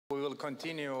we will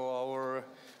continue our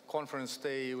conference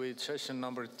day with session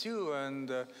number 2,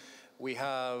 and we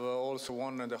have also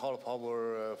 1.5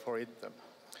 hours for it.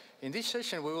 In this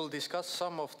session, we will discuss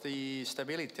some of the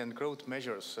stability and growth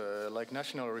measures like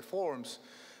national reforms,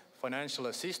 financial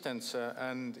assistance,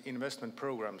 and investment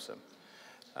programs.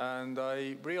 And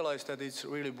I realize that it's a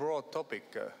really broad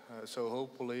topic, so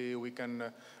hopefully we can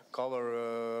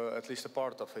cover at least a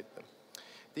part of it.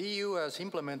 The EU has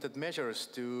implemented measures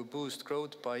to boost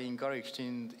growth by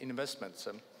encouraging investments,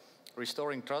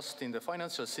 restoring trust in the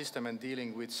financial system, and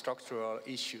dealing with structural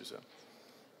issues.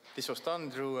 This was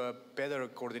done through better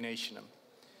coordination.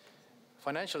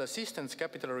 Financial assistance,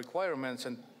 capital requirements,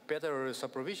 and better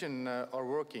supervision are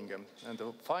working, and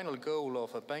the final goal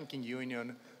of a banking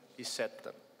union is set.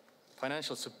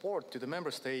 Financial support to the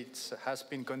member states has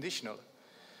been conditional.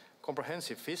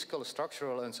 Comprehensive fiscal,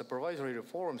 structural, and supervisory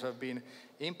reforms have been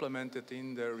implemented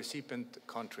in the recipient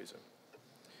countries.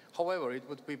 However, it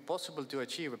would be possible to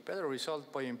achieve a better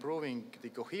result by improving the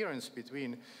coherence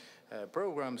between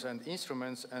programs and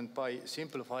instruments and by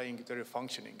simplifying their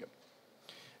functioning.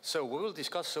 So we will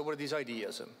discuss over these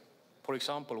ideas. For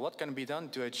example, what can be done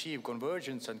to achieve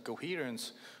convergence and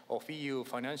coherence of EU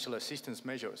financial assistance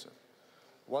measures?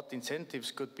 What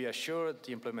incentives could be assured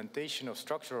the implementation of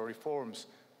structural reforms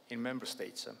in member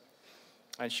states?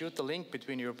 And should the link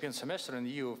between European semester and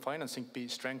EU financing be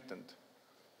strengthened?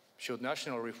 Should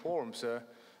national reforms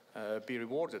be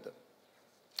rewarded?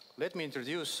 Let me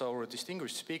introduce our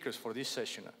distinguished speakers for this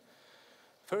session.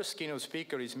 First keynote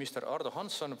speaker is Mr. Ardo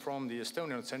HANSSON from the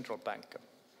Estonian Central Bank.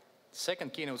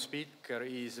 Second keynote speaker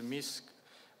is Ms.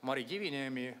 Mari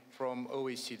Kiviniemi from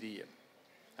OECD.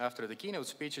 After the keynote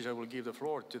speeches, I will give the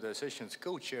floor to the session's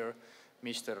co-chair,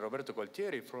 Mr. Roberto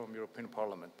from European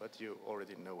Parliament, but you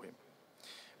already know him.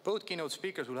 Both keynote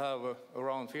speakers will have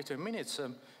around 15 minutes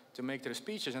to make their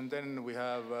speeches, and then we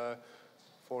have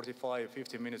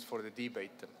 45-50 minutes for the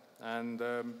debate. And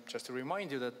just to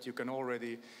remind you that you can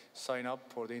already sign up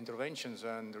for the interventions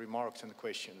and remarks and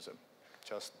questions,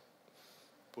 just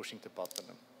pushing the button.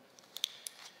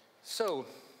 So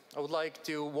I would like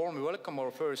to warmly welcome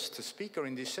our first speaker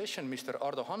in this session, Mr.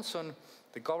 Ardo HANSSON,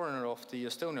 the governor of the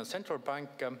Estonian Central Bank,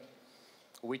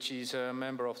 which is a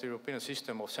member of the European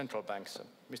system of central banks.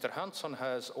 Mr. HANSSON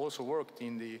has also worked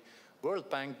in the World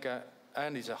Bank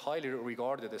and is a highly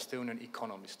regarded Estonian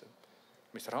economist.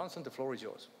 Mr. HANSSON, the floor is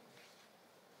yours.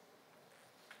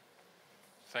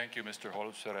 Thank you, Mr.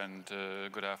 HOLSMER,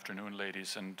 and good afternoon,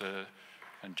 ladies and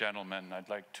gentlemen. I'd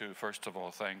like to, first of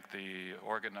all, thank the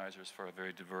organizers for a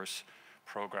very diverse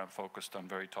program focused on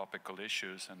very topical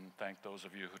issues, and thank those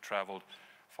of you who traveled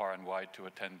far and wide to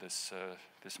attend this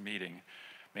meeting.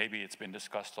 Maybe it's been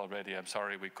discussed already. I'm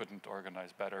sorry we couldn't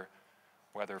organize better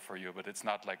weather for you, but it's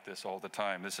not like this all the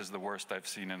time. This is the worst I've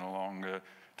seen in a long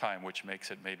time, which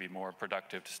makes it maybe more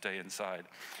productive to stay inside.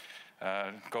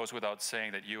 It goes without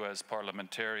saying that you as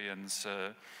parliamentarians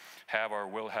have or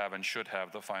will have and should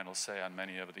have the final say on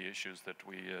many of the issues that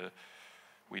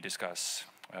we discuss.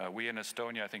 We in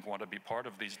Estonia, I think, want to be part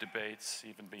of these debates,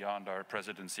 even beyond our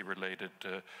presidency-related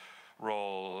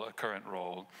current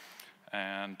role.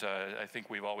 And I think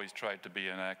we've always tried to be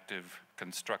an active,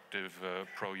 constructive,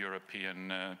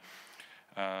 pro-European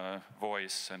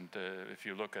voice. And if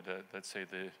you look at, let's say,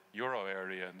 the euro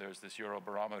area, and there's this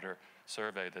Eurobarometer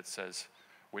survey that says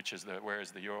where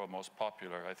is the euro most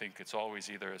popular, I think it's always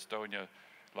either Estonia,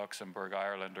 Luxembourg,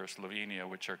 Ireland, or Slovenia,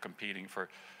 which are competing for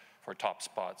top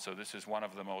spots. So this is one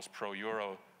of the most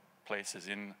pro-euro places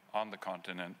on the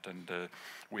continent, and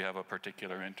we have a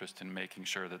particular interest in making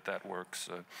sure that that works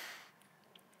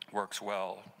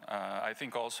well. I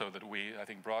think also that I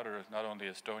think broader, not only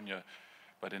Estonia,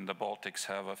 but in the Baltics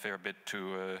have a fair bit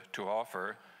to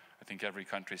offer. I think every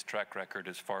country's track record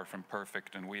is far from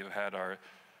perfect, and we have had our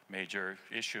major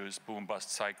issues,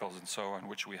 boom-bust cycles and so on,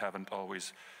 which we haven't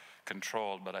always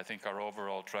controlled, but I think our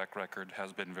overall track record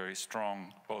has been very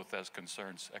strong, both as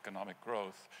concerns economic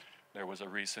growth. There was a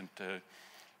recent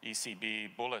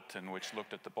ECB bulletin which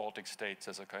looked at the Baltic states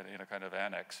as in a kind of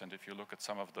annex, and if you look at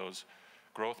some of those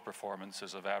growth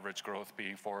performances of average growth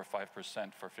being 4 or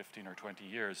 5% for 15 or 20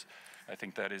 years, I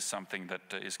think that is something that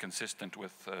is consistent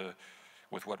with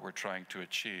what we're trying to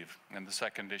achieve. And the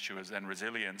second issue is then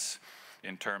resilience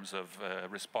in terms of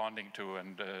responding to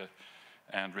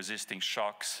and resisting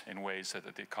shocks in ways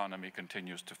that the economy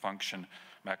continues to function.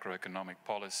 Macroeconomic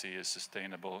policy is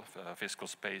sustainable, fiscal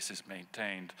space is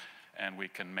maintained, and we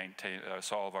can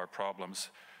solve our problems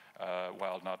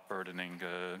while not burdening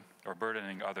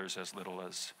others as little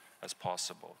as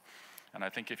possible. And I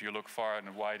think if you look far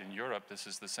and wide in Europe, this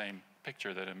is the same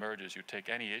picture that emerges. You take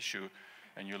any issue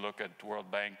and you look at World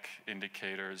Bank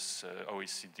indicators,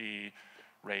 OECD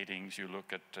ratings, you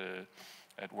look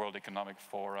at World Economic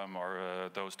Forum or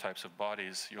those types of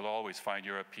bodies, you'll always find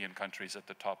European countries at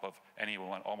the top of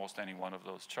almost any one of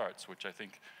those charts, which I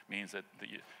think means that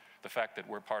the fact that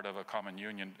we're part of a common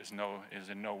union is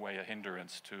in no way a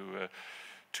hindrance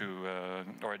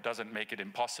or it doesn't make it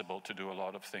impossible to do a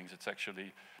lot of things. It's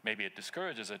actually, maybe it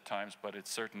discourages at times, but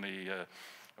it's certainly,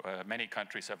 many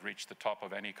countries have reached the top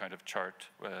of any kind of chart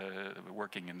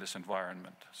working in this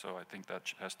environment. So I think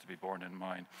that has to be borne in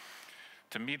mind.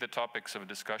 To me, the topics of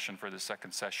discussion for the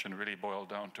second session really boil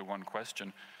down to one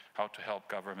question: how to help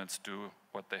governments do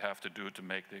what they have to do to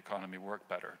make the economy work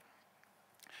better.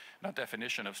 Now,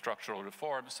 definition of structural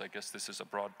reforms, I guess this is a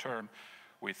broad term.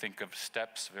 We think of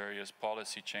steps, various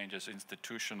policy changes,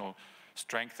 institutional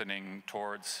strengthening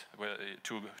towards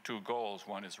two goals.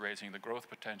 One is raising the growth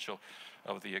potential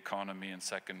of the economy, and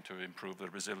second, to improve the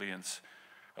resilience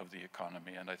of the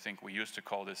economy. And I think we used to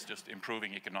call this just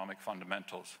improving economic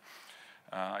fundamentals.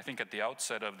 I think at the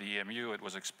outset of the EMU, it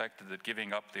was expected that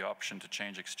giving up the option to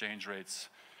change exchange rates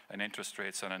and interest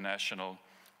rates on a national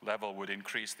level would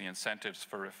increase the incentives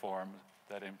for reform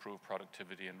that improve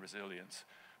productivity and resilience.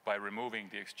 By removing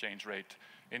the exchange rate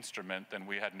instrument, then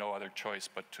we had no other choice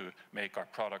but to make our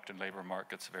product and labor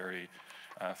markets very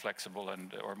flexible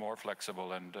or more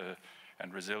flexible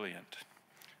and resilient.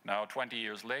 Now, 20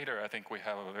 years later, I think we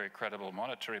have a very credible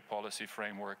monetary policy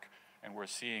framework, and we're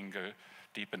seeing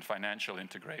deepened financial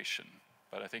integration.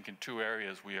 But I think in two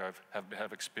areas we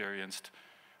have experienced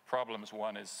problems.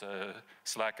 One is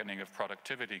slackening of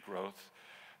productivity growth,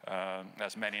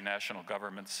 as many national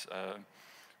governments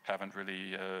haven't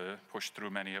really pushed through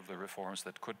many of the reforms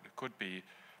that could be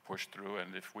pushed through.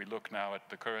 And if we look now at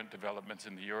the current developments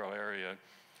in the euro area,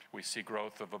 we see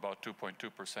growth of about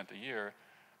 2.2% a year,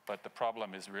 but the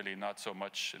problem is really not so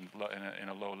much in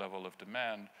a low level of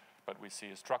demand, but we see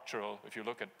a structural, if you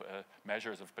look at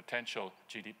measures of potential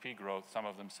GDP growth, some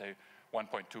of them say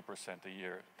 1.2% a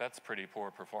year. That's pretty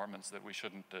poor performance that we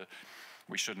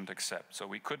shouldn't accept. So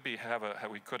we could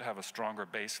have a stronger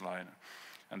baseline.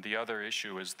 And the other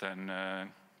issue is then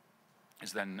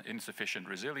insufficient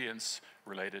resilience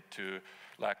related to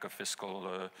lack of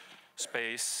fiscal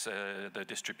space, the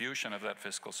distribution of that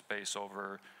fiscal space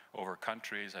over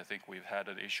countries. I think we've had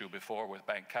an issue before with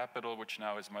bank capital, which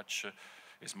now is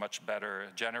much better.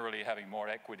 Generally, having more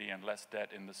equity and less debt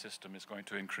in the system is going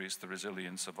to increase the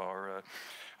resilience of our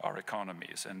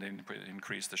economies and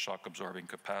increase the shock-absorbing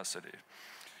capacity.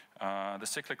 The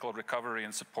cyclical recovery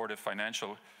and supportive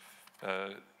financial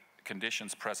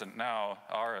conditions present now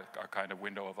are a kind of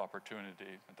window of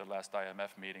opportunity. At the last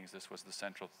IMF meetings, this was the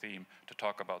central theme, to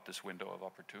talk about this window of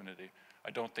opportunity. I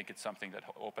don't think it's something that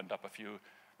opened up a few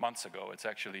months ago. It's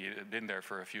actually been there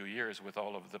for a few years with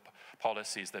all of the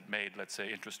policies that made, let's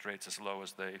say, interest rates as low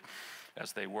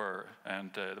as they were.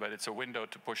 But it's a window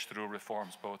to push through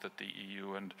reforms both at the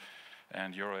EU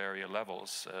and euro area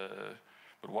levels.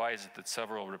 But why is it that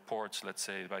several reports, let's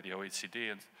say by the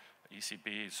OECD and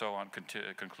ECB, so on,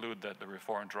 conclude that the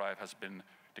reform drive has been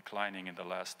declining in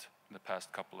the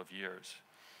past couple of years?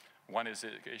 One is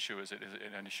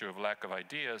an issue of lack of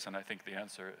ideas, and I think the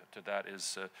answer to that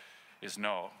is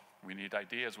no. We need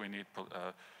ideas, we need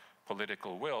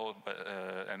political will,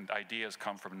 and ideas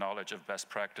come from knowledge of best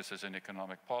practices in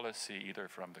economic policy, either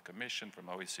from the Commission, from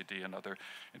OECD and other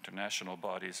international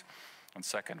bodies. And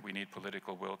second, we need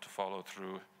political will to follow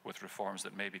through with reforms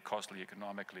that may be costly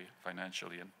economically,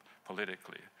 financially, and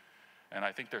politically. And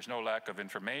I think there's no lack of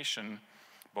information,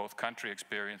 both country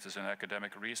experiences and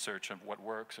academic research of what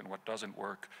works and what doesn't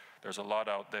work. There's a lot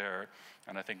out there,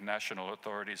 and I think national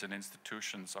authorities and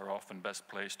institutions are often best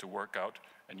placed to work out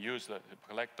and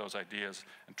collect those ideas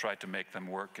and try to make them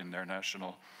work in their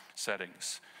national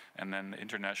settings. And then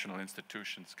international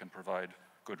institutions can provide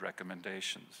good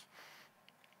recommendations.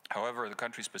 However, the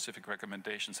country-specific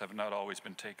recommendations have not always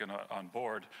been taken on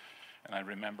board. And I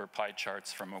remember pie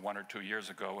charts from 1 or 2 years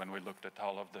ago when we looked at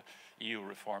all of the EU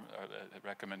reform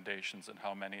recommendations and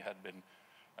how many had been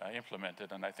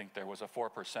implemented. And I think there was a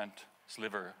 4%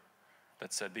 sliver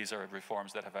that said these are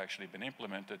reforms that have actually been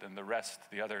implemented, and the rest,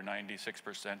 the other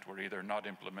 96%, were either not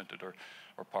implemented or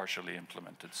partially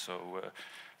implemented. So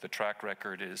the track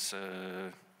record is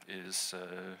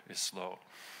slow.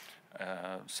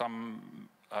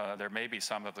 There may be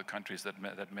some of the countries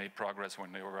that made progress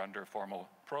when they were under formal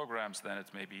programs. Then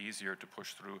it may be easier to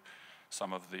push through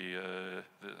some of the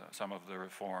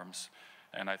reforms.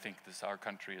 And I think our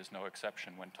country is no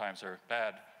exception. When times are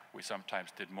bad, we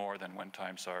sometimes did more than when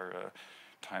times are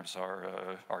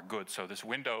good. So this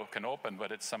window can open,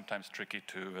 but it's sometimes tricky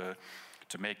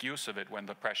make use of it when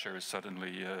the pressure is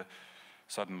suddenly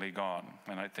gone.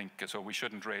 And I think so we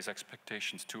shouldn't raise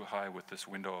expectations too high with this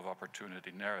window of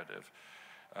opportunity narrative.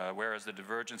 Whereas the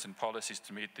divergence in policies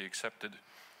to meet the accepted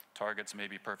targets may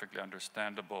be perfectly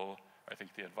understandable, I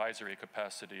think the advisory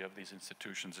capacity of these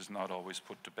institutions is not always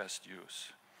put to best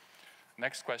use.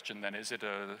 Next question then, is it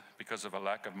because of a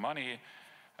lack of money?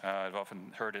 I've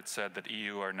often heard it said that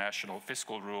EU or national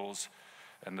fiscal rules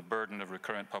and the burden of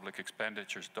recurrent public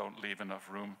expenditures don't leave enough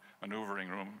maneuvering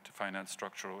room to finance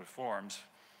structural reforms.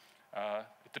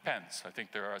 It depends. I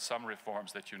think there are some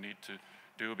reforms that you need to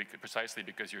do precisely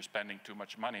because you're spending too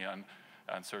much money on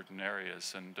certain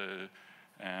areas, and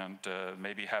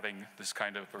maybe having this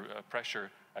kind of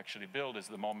pressure actually build is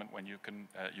the moment when you can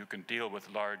deal with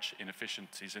large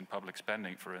inefficiencies in public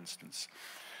spending, for instance.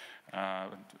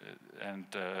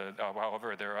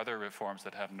 However, there are other reforms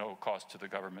that have no cost to the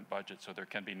government budget, so there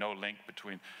can be no link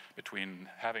between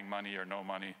having money or no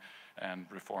money and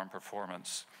reform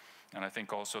performance. And I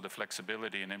think also the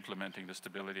flexibility in implementing the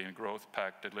Stability and Growth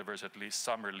Pact delivers at least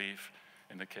some relief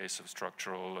in the case of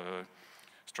structural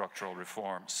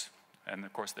reforms. And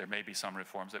of course, there may be some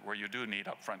reforms where you do need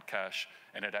upfront cash,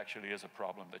 and it actually is a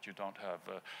problem that you don't have,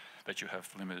 that you have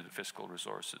limited fiscal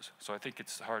resources. So I think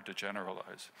it's hard to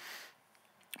generalize.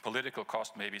 Political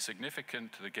cost may be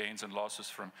significant. The gains and losses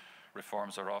from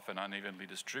reforms are often unevenly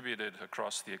distributed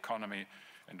across the economy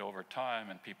and over time,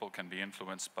 and people can be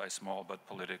influenced by small but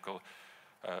politically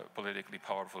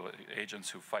powerful agents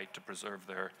who fight to preserve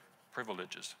their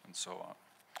privileges and so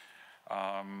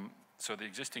on. So the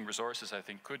existing resources, I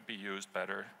think, could be used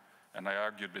better. And I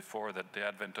argued before that the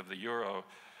advent of the euro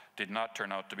did not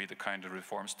turn out to be the kind of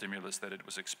reform stimulus that it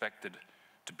was expected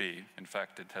to be. In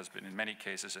fact, it has been, in many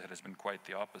cases, it has been quite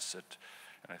the opposite.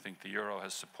 And I think the euro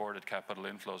has supported capital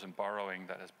inflows and borrowing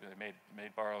that has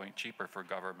made borrowing cheaper for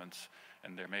governments.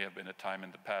 And there may have been a time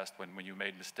in the past when you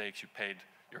made mistakes, you paid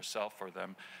yourself for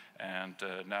them. And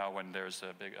now when there's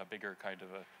a bigger kind of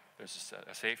there's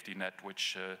a safety net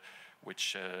which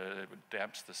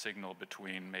damps the signal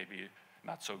between maybe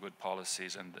not so good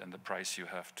policies and the price you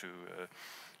have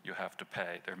to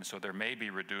pay. So there may be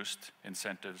reduced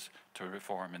incentives to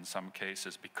reform in some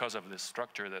cases because of this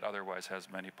structure that otherwise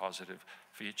has many positive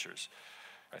features.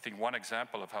 I think one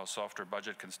example of how softer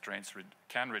budget constraints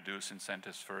can reduce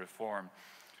incentives for reform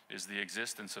is the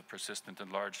existence of persistent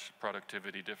and large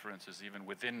productivity differences even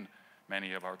within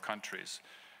many of our countries.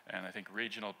 And I think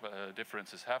regional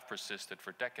differences have persisted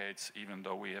for decades, even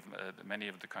though we have, many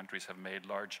of the countries have made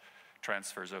large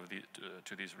transfers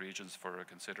to these regions for a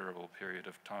considerable period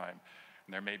of time.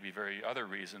 And there may be very other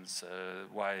reasons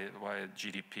why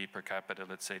GDP per capita,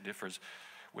 let's say, differs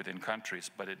within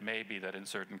countries, but it may be that in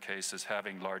certain cases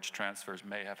having large transfers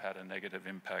may have had a negative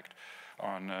impact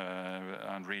on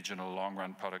regional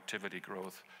long-run productivity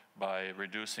growth by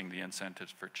reducing the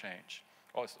incentives for change.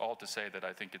 All to say that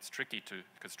I think it's tricky to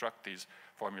construct these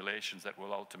formulations that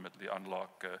will ultimately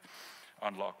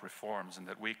unlock reforms, and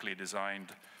that weakly designed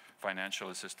financial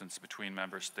assistance between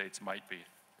member states might be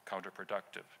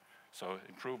counterproductive. So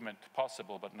improvement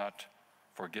possible, but not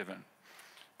forgiven.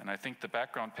 And I think the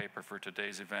background paper for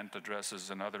today's event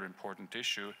addresses another important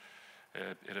issue.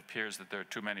 It appears that there are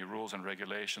too many rules and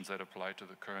regulations that apply to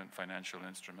the current financial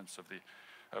instruments of the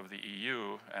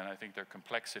EU, and I think their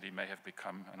complexity may have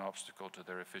become an obstacle to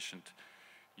their efficient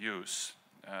use.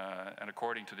 And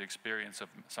according to the experience of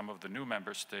some of the new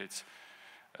member states,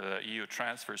 EU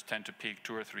transfers tend to peak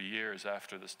 2 or 3 years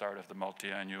after the start of the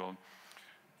multi-annual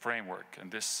framework. And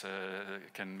this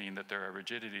can mean that there are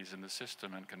rigidities in the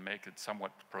system and can make it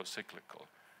somewhat pro-cyclical.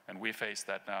 And we face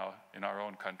that now in our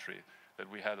own country, that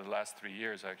we had the last 3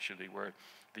 years actually where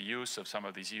the use of some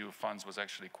of these EU funds was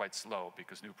actually quite slow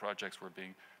because new projects were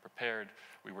being prepared,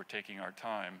 we were taking our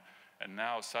time, and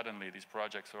now suddenly these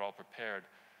projects are all prepared,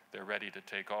 they're ready to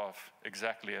take off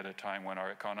exactly at a time when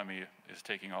our economy is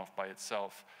taking off by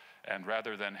itself. And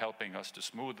rather than helping us to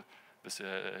smooth this,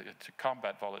 to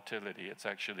combat volatility, it's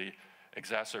actually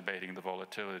exacerbating the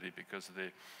volatility because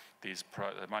these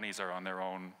monies are on their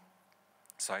own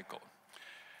cycle.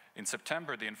 In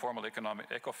September, the informal economic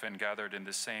ECOFIN gathered in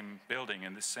the same building,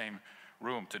 in the same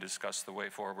room, to discuss the way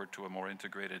forward to a more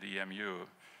integrated EMU.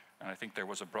 And I think there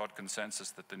was a broad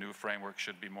consensus that the new framework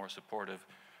should be more supportive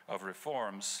of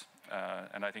reforms.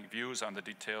 And I think views on the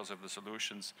details of the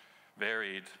solutions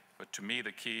varied, but to me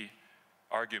the key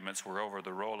arguments were over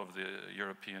the role of the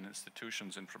European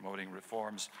institutions in promoting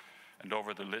reforms and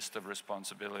over the list of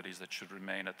responsibilities that should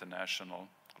remain at the national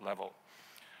level.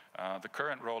 The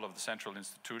current role of the central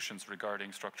institutions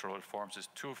regarding structural reforms is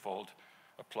twofold.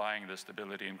 applying the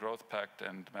Stability and Growth Pact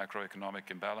and macroeconomic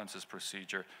imbalances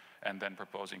procedure, and then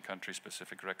proposing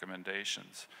country-specific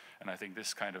recommendations. And I think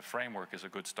this kind of framework is a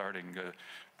good starting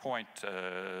point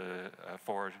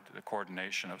for the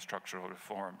coordination of structural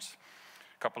reforms.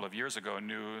 A couple of years ago, a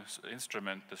new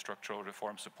instrument, the Structural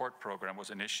Reform Support Program, was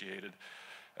initiated.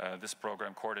 This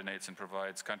program coordinates and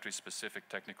provides country-specific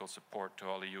technical support to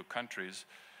all EU countries,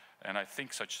 and I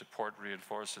think such support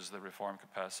reinforces the reform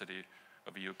capacity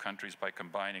of EU countries by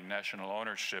combining national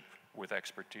ownership with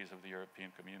expertise of the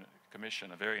European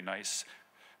Commission, a very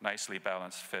nicely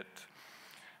balanced fit.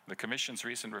 The Commission's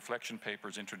recent reflection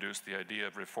papers introduced the idea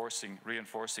of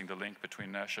reinforcing the link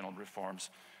between national reforms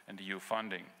and EU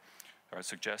funding, or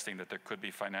suggesting that there could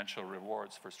be financial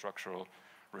rewards for structural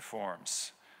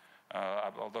reforms.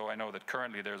 Although I know that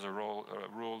currently there's a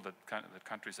rule that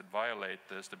countries that violate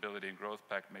the Stability and Growth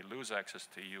Pact may lose access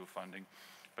to EU funding,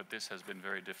 but this has been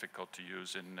very difficult to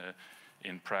use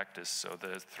in practice. So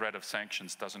the threat of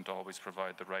sanctions doesn't always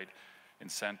provide the right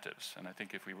incentives. And I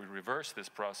think if we would reverse this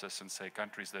process and say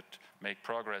countries that make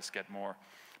progress get more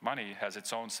money has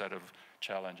its own set of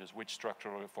challenges. Which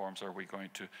structural reforms are we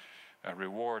going to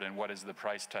reward, and what is the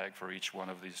price tag for each one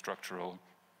of these structural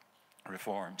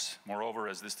reforms? Moreover,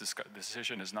 as this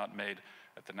decision is not made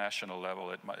at the national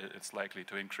level, it's likely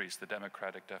to increase the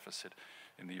democratic deficit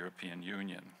in the European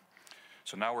Union.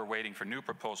 So now we're waiting for new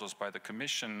proposals by the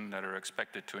Commission that are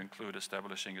expected to include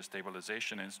establishing a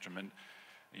stabilization instrument,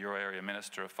 the Euro area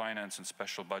Minister of Finance, and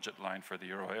special budget line for the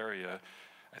Euro area.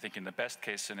 I think in the best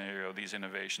case scenario, these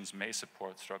innovations may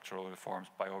support structural reforms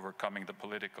by overcoming the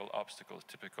political obstacles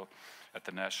typical at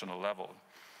the national level.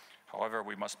 However,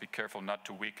 we must be careful not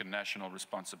to weaken national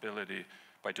responsibility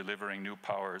by delivering new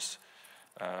powers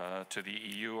to the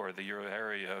EU or the Euro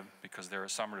area, because there are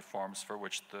some reforms for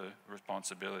which the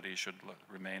responsibility should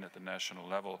remain at the national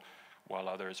level, while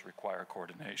others require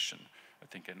coordination. I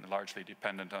think largely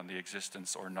dependent on the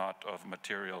existence or not of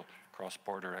material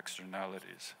cross-border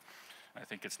externalities. I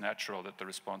think it's natural that the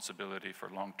responsibility for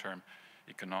long-term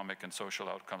economic and social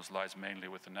outcomes lies mainly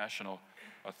with the national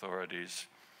authorities.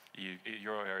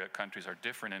 Euro area countries are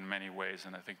different in many ways,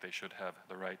 and I think they should have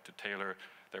the right to tailor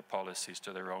their policies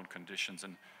to their own conditions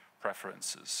and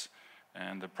preferences.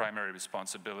 And the primary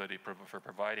responsibility for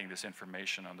providing this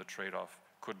information on the trade-off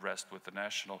could rest with the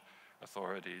national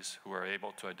authorities, who are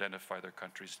able to identify their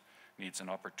country's needs and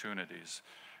opportunities.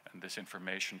 And this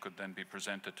information could then be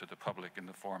presented to the public in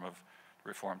the form of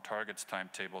reform targets,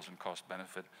 timetables, and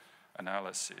cost-benefit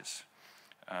analyses.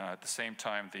 At the same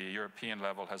time, the European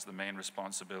level has the main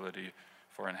responsibility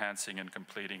for enhancing and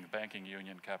completing banking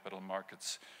union, capital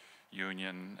markets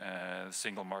union,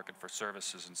 single market for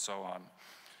services, and so on.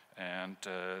 And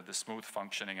the smooth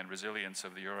functioning and resilience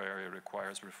of the euro area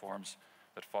requires reforms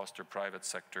that foster private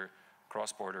sector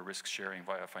cross-border risk sharing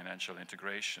via financial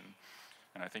integration.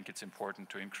 And I think it's important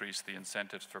to increase the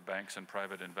incentives for banks and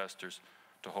private investors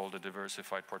to hold a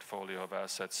diversified portfolio of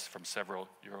assets from several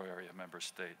euro area member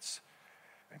states.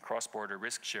 And cross-border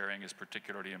risk sharing is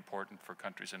particularly important for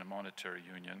countries in a monetary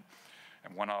union.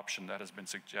 And one option that has been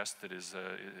suggested is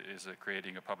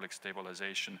creating a public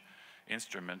stabilization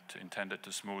instrument intended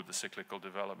to smooth the cyclical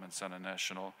developments on a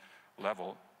national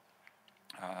level.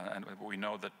 And we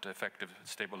know that effective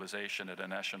stabilization at a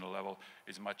national level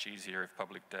is much easier if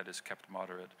public debt is kept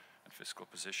moderate and fiscal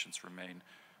positions remain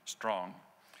strong.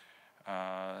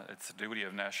 It's the duty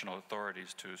of national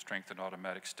authorities to strengthen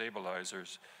automatic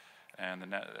stabilizers,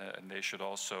 and they should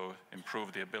also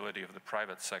improve the ability of the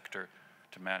private sector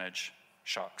to manage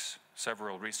shocks.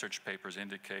 Several research papers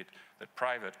indicate that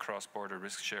private cross-border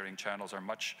risk-sharing channels are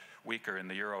much weaker in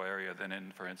the euro area than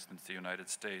in, for instance, the United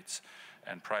States.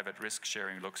 And private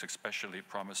risk-sharing looks especially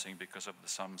promising because of the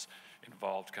sums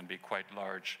involved can be quite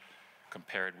large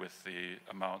compared with the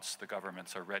amounts the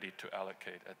governments are ready to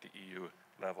allocate at the EU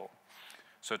level.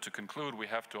 So to conclude, we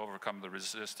have to overcome the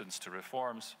resistance to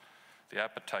reforms. The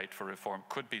appetite for reform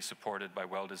could be supported by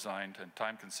well-designed and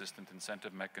time-consistent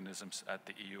incentive mechanisms at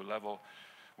the EU level.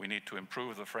 We need to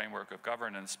improve the framework of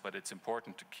governance, but it's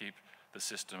important to keep the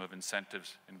system of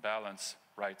incentives in balance.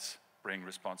 Rights bring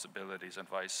responsibilities and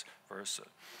vice versa.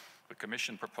 The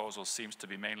Commission proposal seems to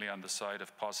be mainly on the side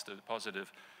of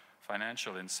positive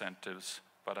financial incentives,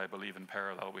 but I believe in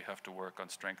parallel we have to work on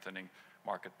strengthening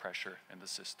market pressure in the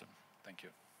system. Thank you.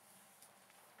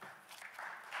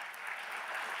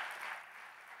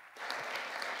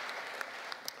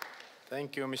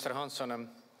 Thank you, Mr. Hansson.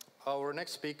 Our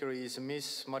next speaker is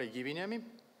Ms. Mari Kiviniemi,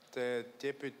 the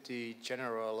Deputy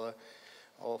General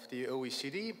of the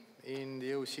OECD. In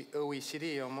the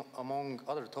OECD, among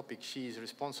other topics, she is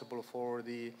responsible for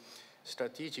the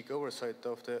strategic oversight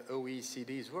of the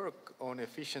OECD's work on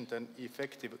efficient and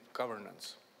effective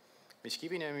governance. Ms.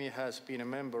 Kiviniemi has been a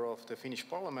member of the Finnish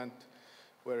Parliament,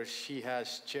 where she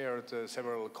has chaired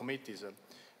several committees.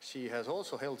 She has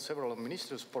also held several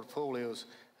ministers' portfolios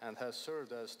and has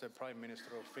served as the Prime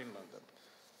Minister of Finland.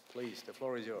 Please, the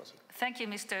floor is yours. Thank you,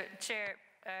 Mr. Chair,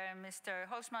 Mr.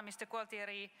 HOLSMER, Mr.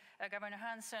 GUALTIERI, Governor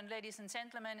Hansson, ladies and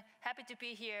gentlemen. Happy to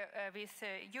be here with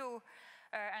you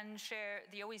and share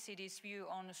the OECD's view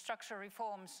on structural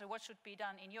reforms, what should be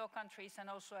done in your countries and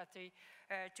also at the,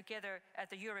 together at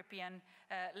the European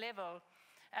level.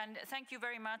 And thank you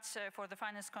very much for the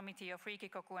Finance Committee of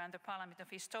Riigikogu and the Parliament of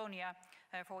Estonia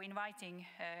for inviting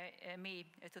me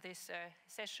to this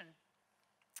session.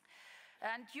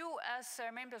 And you, as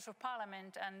members of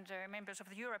Parliament and members of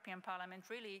the European Parliament,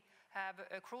 really have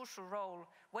a crucial role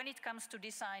when it comes to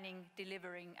designing,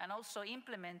 delivering, and also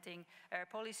implementing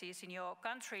policies in your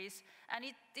countries. And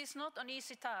it is not an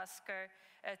easy task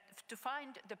to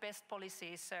find the best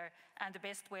policies and the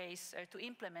best ways to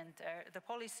implement the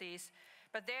policies.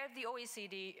 But there the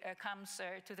OECD comes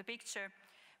to the picture.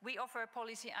 We offer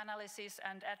policy analysis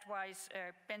and advice,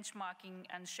 benchmarking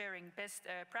and sharing best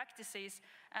practices,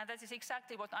 and that is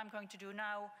exactly what I'm going to do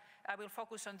now. I will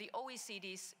focus on the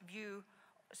OECD's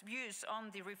views on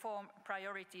the reform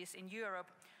priorities in Europe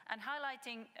and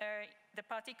highlighting the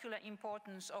particular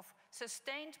importance of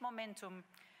sustained momentum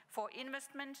for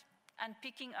investment and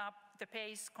picking up the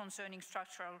pace concerning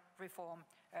structural reform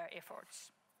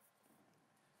efforts.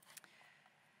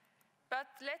 But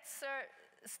let's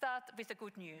start with the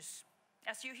good news.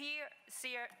 As you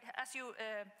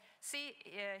see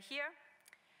here,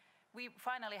 we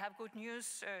finally have good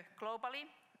news globally,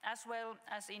 as well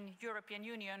as in European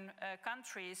Union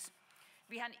countries.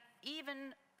 We have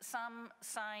even some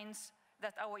signs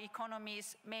that our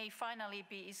economies may finally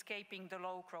be escaping the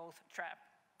low growth trap.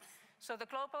 So the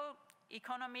global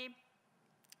economy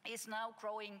is now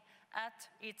growing at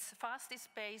its fastest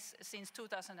pace since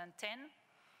 2010,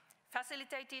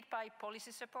 facilitated by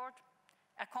policy support,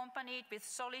 accompanied with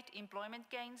solid employment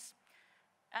gains,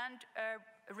 and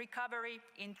a recovery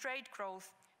in trade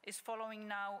growth is following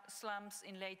now slumps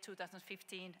in late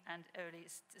 2015 and early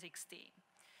 2016.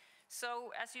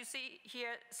 So as you see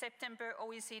here, September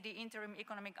OECD interim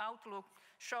economic outlook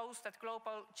shows that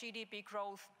global GDP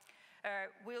growth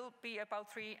will be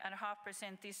about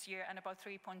 3.5% this year and about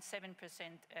 3.7%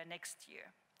 next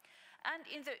year. And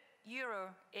in the euro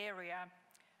area,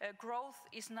 growth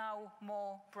is now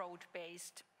more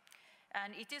broad-based,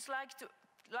 and it is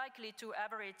likely to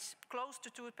average close to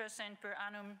 2% per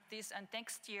annum this and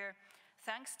next year,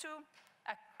 thanks to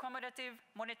accommodative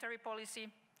monetary policy,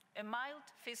 a mild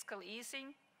fiscal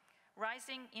easing,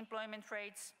 rising employment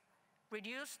rates,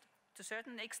 reduced, to a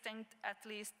certain extent at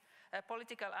least,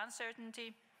 political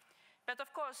uncertainty, but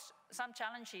of course some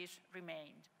challenges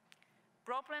remained.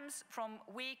 Problems from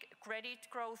weak credit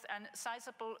growth and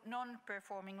sizable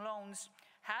non-performing loans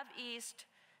have eased,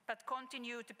 but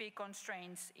continue to be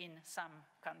constraints in some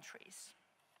countries.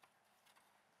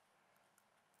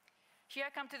 Here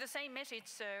I come to the same message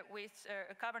with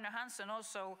Governor Hansson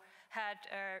also had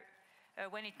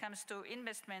when it comes to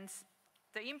investments.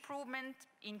 The improvement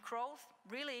in growth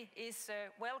really is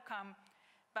welcome,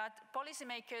 but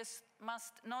policymakers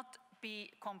must not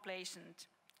be complacent.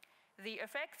 The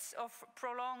effects of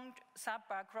prolonged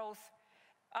subpar growth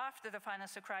after the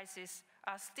financial crisis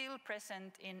are still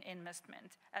present in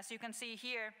investment, as you can see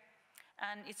here,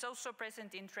 and it's also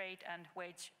present in trade and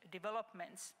wage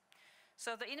developments.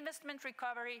 So the investment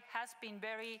recovery has been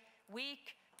very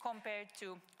weak compared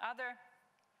to other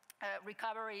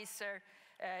recoveries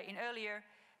in earlier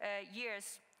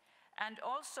years. And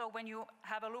also when you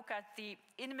have a look at the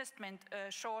investment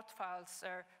shortfalls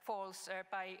falls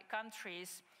by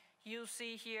countries, you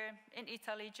see here in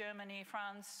Italy, Germany,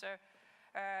 France,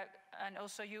 and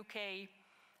also UK,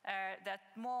 that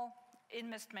more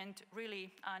investment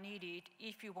really are needed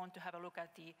if you want to have a look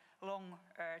at the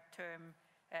long-term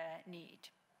need.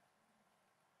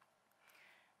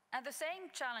 And the same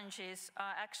challenges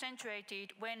are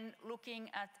accentuated when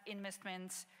looking at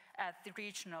investments at the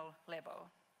regional level.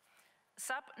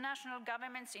 Subnational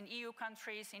governments in EU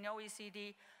countries in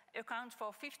OECD account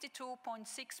for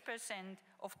 52.6%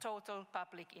 of total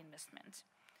public investment.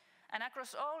 And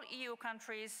across all EU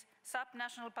countries,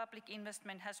 subnational public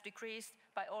investment has decreased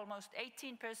by almost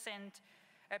 18%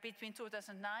 between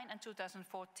 2009 and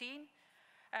 2014.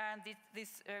 And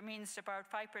this means about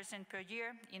 5% per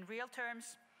year in real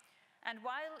terms. And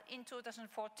while in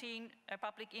 2014,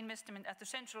 public investment at the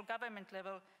central government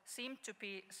level seemed to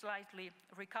be slightly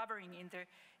recovering in the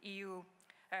EU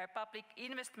public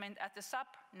investment at the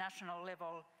sub-national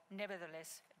level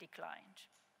nevertheless declined.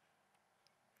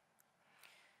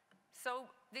 So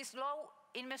this low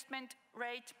investment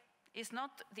rate is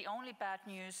not the only bad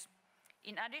news.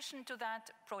 In addition to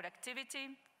that,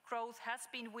 productivity growth has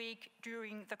been weak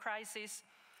during the crisis,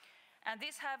 and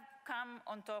this has come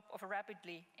on top of a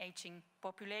rapidly aging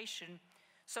population.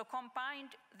 So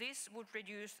combined, this would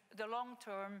reduce the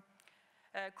long-term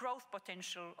growth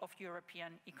potential of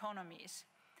European economies.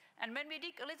 And when we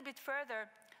dig a little bit further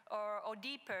or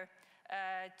deeper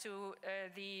to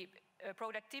the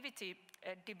productivity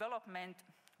development,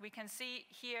 we can see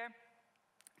here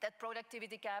that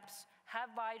productivity gaps have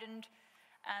widened,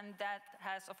 and that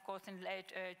has, of course, led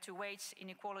to wage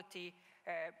inequality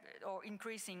or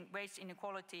increasing wage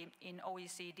inequality in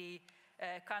OECD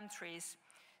countries.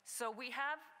 So we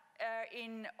have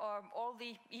in all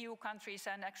the EU countries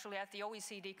and actually at the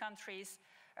OECD countries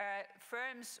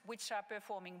firms which are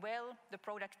performing well. The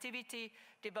productivity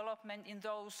development in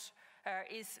those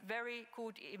is very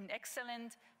good, even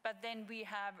excellent, but then we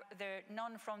have the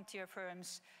non-frontier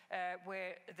firms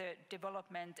where the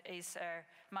development is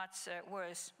much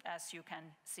worse, as you can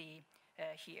see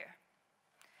here.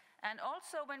 And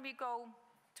also when we go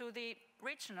to the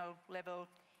regional level,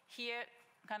 here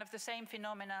kind of the same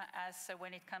phenomena as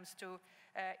when it comes to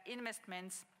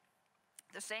investments.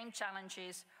 The same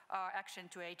challenges are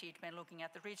accentuated when looking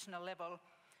at the regional level.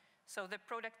 So the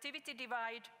productivity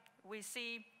divide we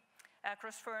see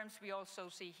across firms, we also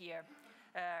see here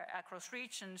across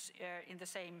regions in the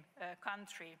same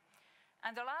country.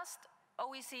 And the last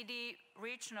OECD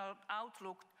regional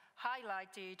outlook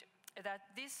highlighted that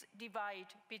this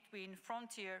divide between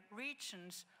frontier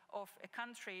regions of a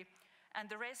country and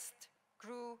the rest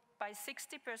grew by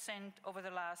 60% over the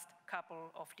last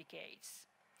couple of decades.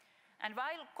 And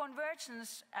while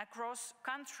convergence across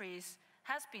countries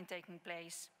has been taking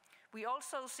place, we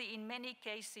also see in many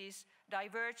cases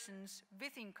divergence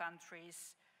within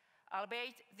countries,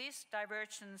 albeit this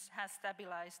divergence has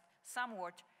stabilized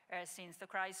somewhat since the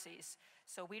crisis.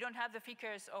 So we don't have the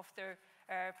figures of the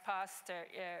past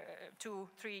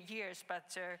 2-3 years,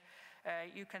 but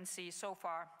you can see so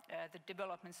far the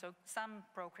development. So some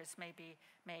progress may be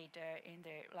made in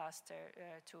the last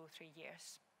 2-3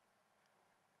 years.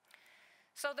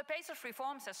 So the pace of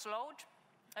reforms has slowed,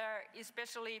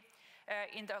 especially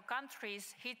in the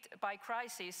countries hit by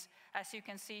crisis, as you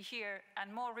can see here,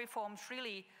 and more reforms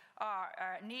really are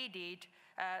needed.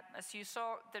 As you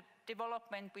saw, the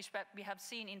development which we have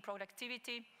seen in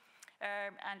productivity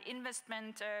and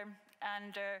investment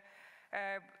and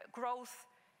growth,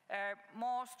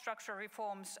 more structural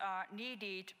reforms are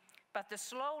needed, but the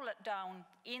slowdown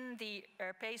in the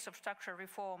pace of structural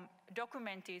reform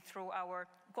documented through our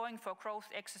Going for Growth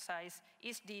exercise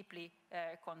is deeply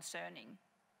concerning.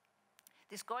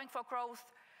 This Going for Growth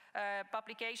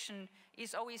publication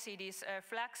is OECD's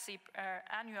flagship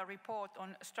annual report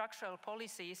on structural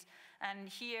policies, and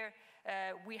here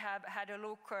we have had a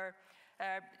look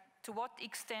to what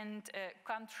extent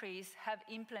countries have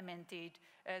implemented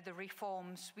the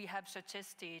reforms we have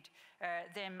suggested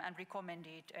them and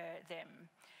recommended them.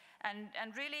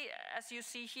 And really, as you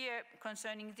see here,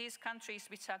 concerning these countries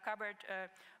which are covered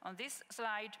on this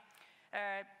slide,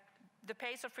 the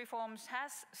pace of reforms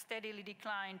has steadily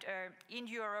declined in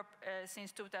Europe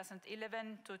since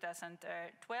 2011,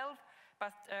 2012,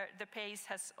 but the pace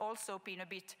has also been a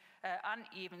bit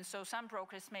uneven, so some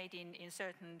progress made in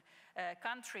certain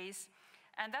countries.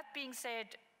 And that being said,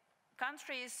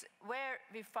 countries where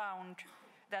we found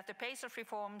that the pace of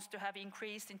reforms to have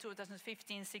increased in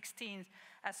 2015-16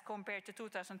 as compared to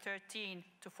 2013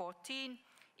 to 14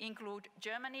 include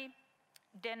Germany,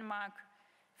 Denmark,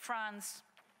 France,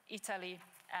 Italy,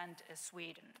 and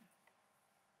Sweden.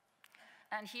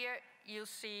 And here you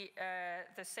see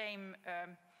the same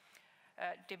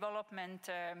development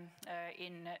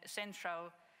in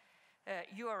Central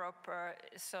Europe,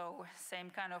 so same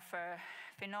kind of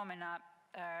phenomena,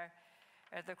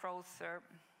 the growth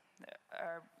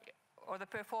or the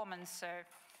performance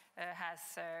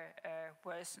has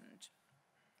worsened.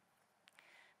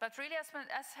 But really,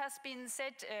 as has been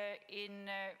said in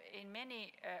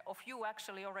many of you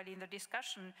actually already in the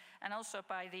discussion, and also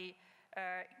by the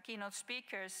keynote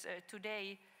speakers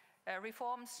today,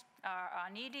 reforms are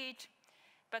needed.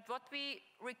 But what we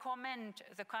recommend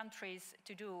the countries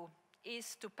to do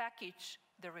is to package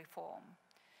the reform.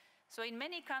 So in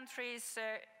many countries,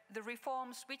 the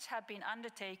reforms which have been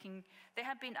undertaken, they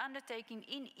have been undertaken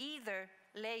in either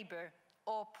labor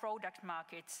or product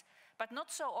markets, but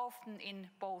not so often in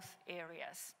both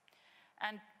areas.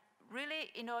 And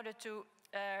really, in order to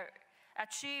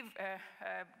achieve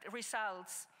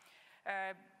results,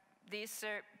 this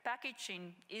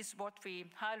packaging is what we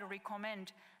highly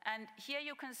recommend. And here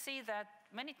you can see that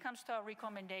when it comes to our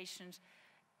recommendations,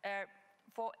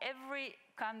 for every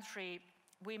country,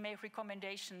 we make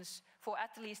recommendations for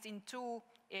at least in 2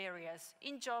 areas,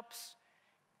 in jobs,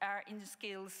 in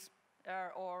skills,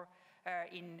 or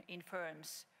in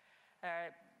firms.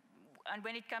 And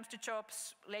when it comes to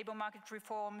jobs, labor market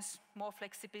reforms, more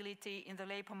flexibility in the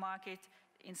labor market,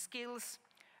 in skills,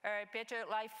 better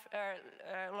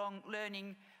lifelong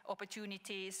learning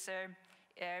opportunities,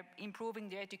 improving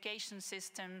the education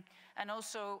system, and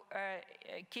also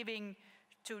giving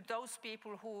to those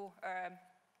people who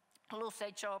lose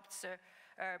their jobs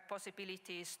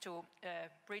possibilities to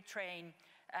retrain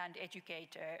and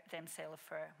educate themselves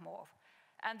more.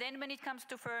 And then when it comes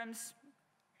to firms,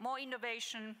 more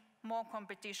innovation, more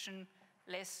competition,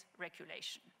 less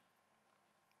regulation.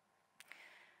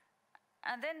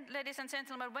 And then, ladies and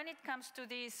gentlemen, when it comes to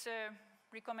these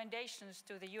recommendations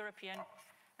to the European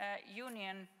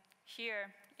Union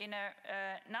here in a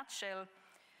nutshell,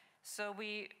 so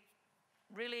we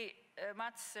really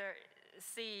much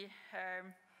see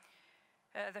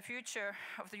the future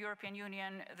of the European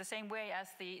Union the same way as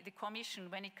the Commission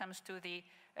when it comes to the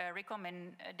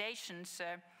recommendations.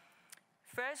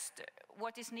 First,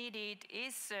 what is needed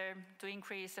is to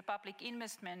increase the public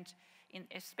investment,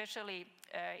 especially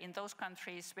in those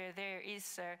countries where there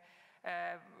is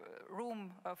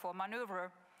room for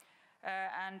maneuver,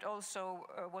 and also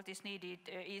what is needed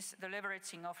is the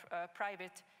leveraging of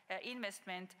private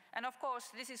investment. And of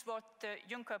course, this is what the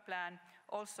Juncker plan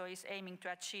also is aiming to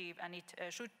achieve, and it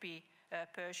should be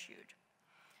pursued.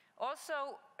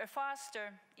 Also, a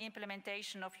faster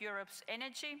implementation of Europe's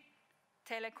energy,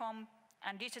 telecom,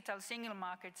 and digital single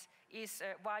markets is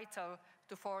vital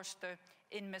to foster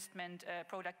investment,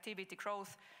 productivity,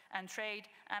 growth, and trade.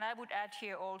 And I would add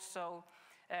here also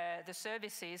the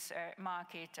services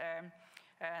market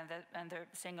and the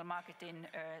single market in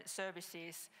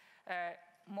services.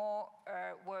 More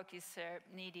work is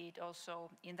needed also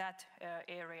in that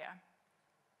area.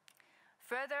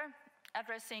 Further,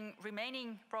 addressing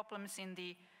remaining problems in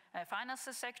the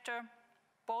financial sector,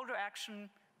 bolder action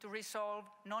to resolve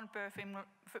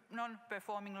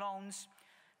non-performing loans,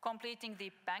 completing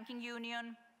the banking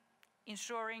union,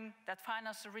 ensuring that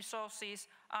financial resources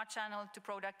are channeled to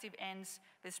productive ends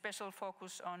with special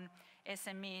focus on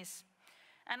SMEs.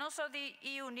 And also the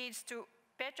EU needs to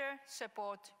better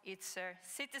support its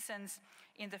citizens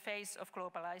in the face of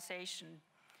globalization.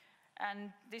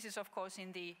 And this is, of course,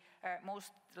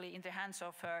 mostly in the hands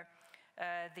of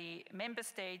the member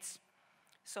states.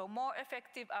 So more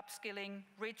effective upskilling,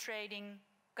 retraining,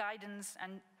 guidance,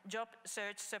 and job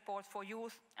search support for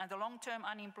youth and the long-term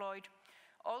unemployed.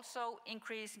 Also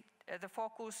increase the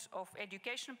focus of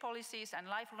education policies and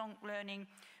lifelong learning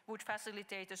would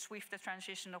facilitate a swifter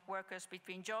transition of workers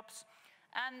between jobs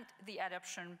and the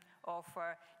adoption of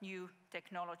new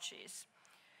technologies.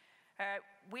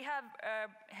 We have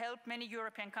helped many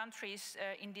European countries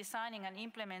in designing and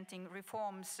implementing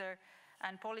reforms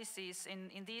and policies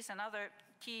in these and other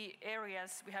key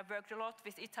areas. We have worked a lot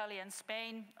with Italy and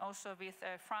Spain, also with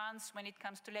France when it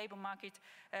comes to labor market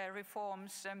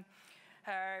reforms,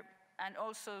 and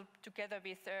also together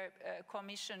with the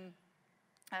Commission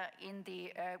in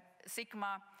the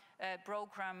Sigma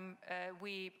program,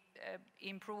 we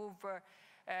improve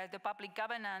the public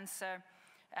governance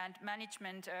and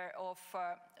management of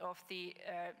the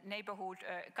neighborhood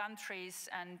countries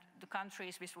and the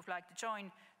countries which would like to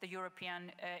join the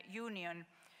European Union.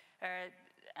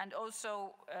 And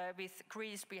also with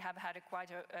Greece, we have had quite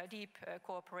a deep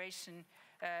cooperation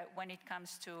when it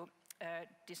comes to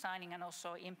designing and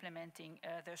also implementing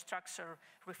the structural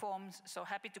reforms. So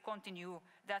happy to continue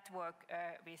that work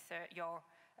with your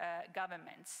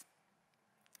governments.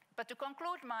 But to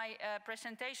conclude my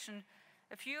presentation,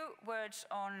 a few words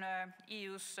on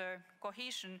EU's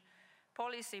cohesion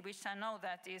policy, which I know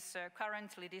that is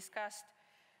currently discussed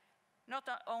not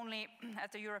only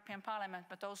at the European Parliament,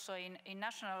 but also in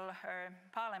national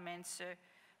parliaments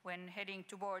when heading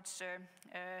towards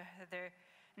the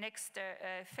next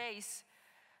phase.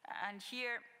 And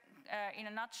here, in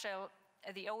a nutshell,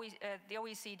 the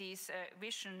OECD's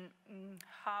vision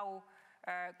how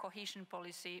cohesion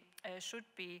policy should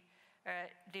be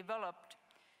developed.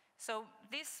 So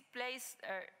this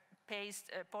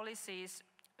place-based policies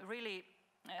really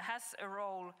has a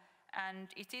role, and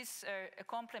it is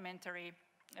complementary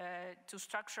to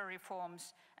structural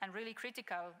reforms and really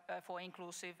critical for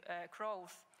inclusive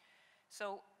growth.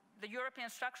 So the European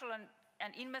structural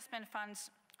and investment funds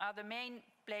are the main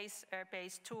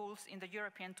place-based tools in the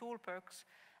European toolbox,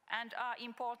 and are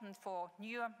important for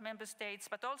newer member states,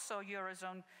 but also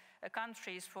Eurozone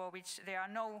countries for which there are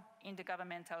no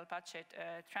intergovernmental budget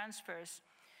transfers.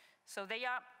 So they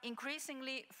are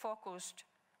increasingly focused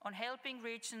on helping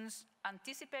regions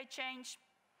anticipate change,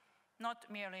 not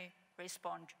merely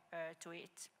respond to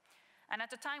it. And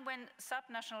at a time when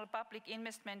subnational public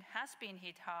investment has been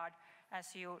hit hard,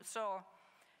 as you saw,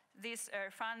 these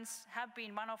funds have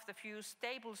been one of the few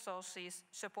stable sources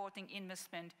supporting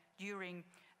investment during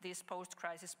this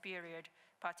post-crisis period,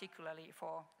 particularly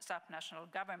for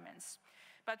subnational governments.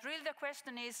 But really the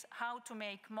question is how to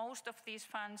make most of these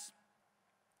funds.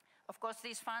 Of course,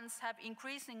 these funds have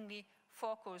increasingly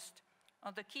focused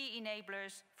on the key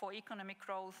enablers for economic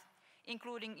growth,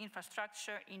 including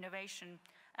infrastructure, innovation,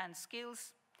 and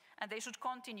skills. And they should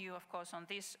continue, of course, on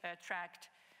this track.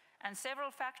 And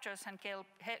several factors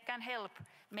can help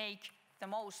make the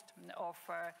most of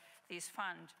these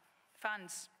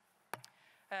funds.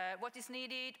 What is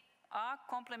needed are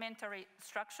complementary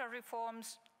structural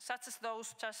reforms, such as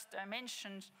those just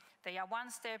mentioned. They are one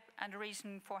step and a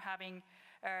reason for having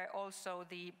also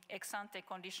the ex-ante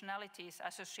conditionalities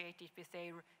associated with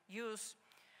their use,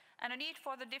 and a need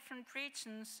for the different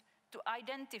regions to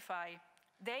identify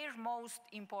their most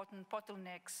important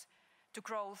bottlenecks to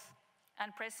growth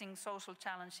and pressing social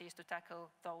challenges to tackle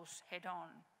those head-on.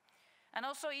 And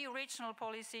also EU regional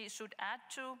policy should add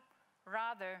to,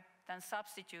 rather than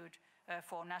substitute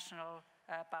for national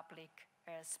public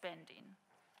spending.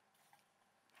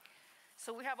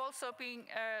 So we have also been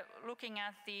looking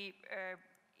at the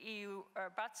EU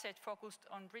budget focused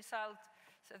on results.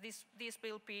 So this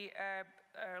will be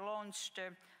launched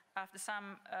after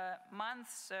some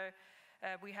months.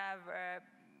 We have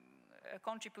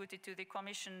contributed to the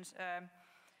Commission's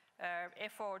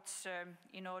efforts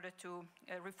in order to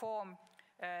reform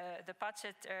the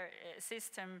budget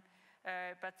system,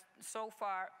 but so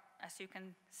far, as you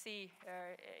can see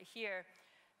here,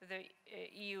 the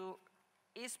EU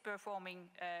is performing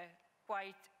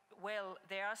quite well.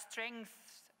 There are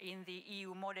strengths in the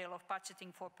EU model of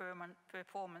budgeting for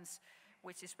performance,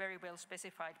 which is very well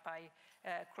specified by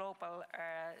global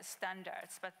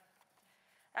standards. But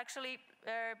actually,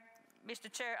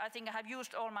 Mr. Chair, I think I have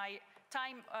used all my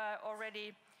time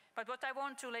already, but what I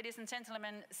want to, ladies and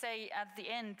gentlemen, say at the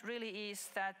end really is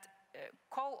that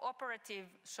cooperative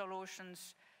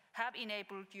solutions have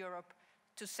enabled Europe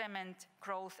to cement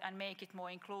growth and make it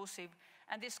more inclusive,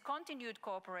 and this continued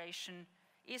cooperation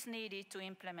is needed to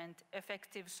implement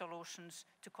effective solutions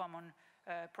to common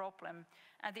problem.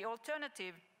 And the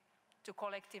alternative to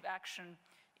collective action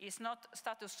is not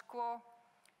status quo,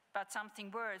 but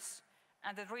something worse,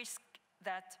 and the risk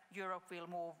that Europe will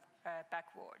move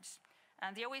backwards.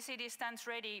 And the OECD stands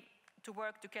ready to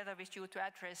work together with you to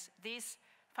address these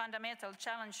fundamental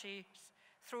challenges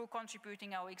through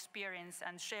contributing our experience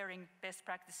and sharing best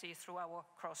practices through our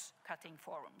cross-cutting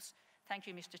forums. Thank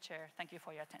you, Mr. Chair. Thank you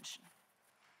for your attention.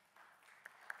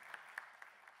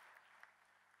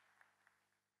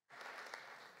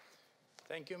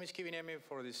 Thank you, Ms. Kiviniemi,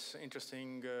 for this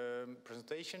interesting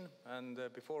presentation. And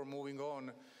before moving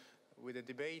on with the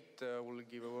debate, we'll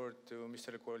give a word to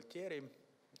Mr. Gualtieri.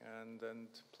 And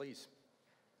please.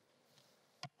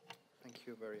 Thank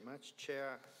you very much,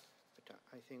 Chair. But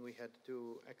I think we had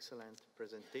two excellent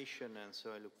presentations, and so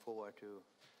I look forward to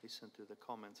listen to the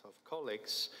comments of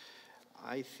colleagues.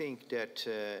 I think that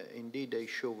indeed they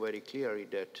show very clearly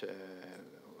that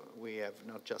we have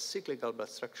not just cyclical but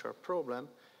structural problem,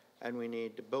 and we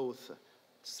need both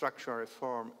structural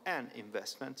reform and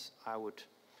investments. I would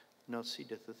not see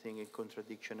the two things in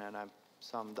contradiction, and I have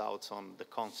some doubts on the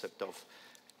concept of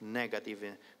negative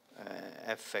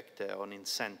effect on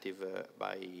incentive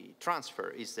by transfer.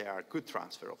 Is there a good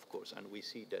transfer, of course, and we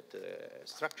see that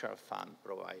structural fund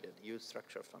provided, youth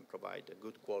structural fund provide a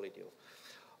good quality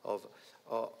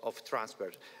of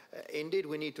transfer. Indeed,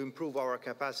 we need to improve our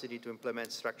capacity to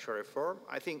implement structural reform.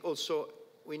 I think also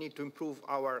we need to improve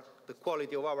the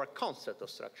quality of our concept of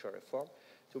structural reform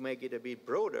to make it a bit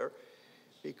broader,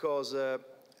 because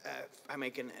I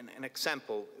make an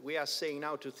example. We are saying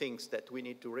now two things that we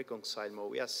need to reconcile more.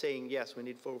 We are saying, yes, we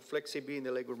need for flexibility in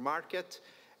the labor market,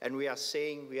 and we are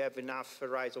saying we have enough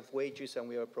rise of wages and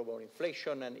we are promoting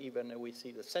inflation, and even we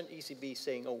see the ECB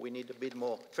saying, oh, we need a bit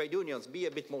more trade unions, be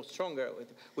a bit more stronger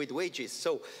with wages.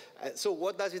 So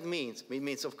what does it mean? It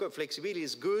means, of course, flexibility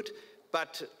is good,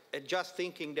 but just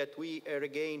thinking that we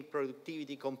regain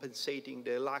productivity compensating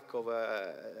the lack of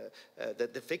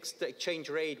the fixed exchange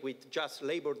rate with just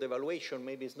labor devaluation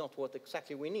maybe is not what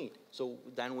exactly we need. So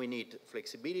then we need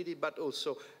flexibility, but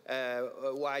also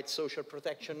wide social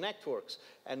protection networks,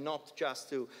 and not just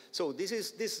to. So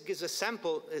this gives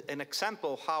an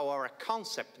example how our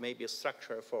concept, maybe a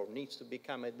structural reform, needs to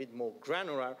become a bit more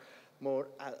granular, more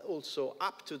also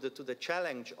up to the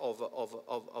challenge of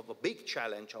a big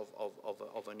challenge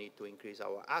of a need to increase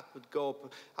our output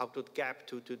gap,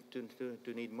 to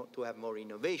have more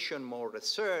innovation, more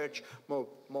research,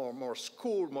 more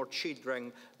school, more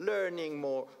children learning,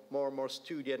 more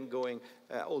student going,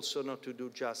 also not to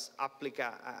do just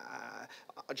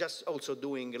just also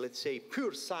doing, let's say,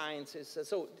 pure sciences.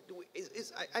 So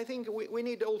I think we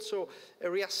need also a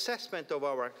reassessment of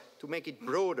to make it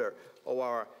broader, of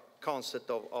our concept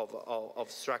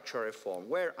of structural reform,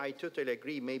 where I totally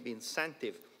agree, maybe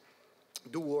incentive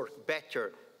do work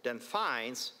better than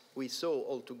fines. We saw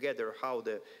altogether how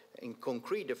in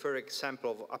concrete, the first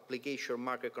example of application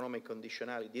macroeconomic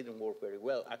conditionality didn't work very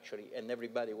well, actually, and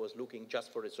everybody was looking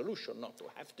just for a solution, not to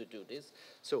have to do this.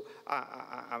 So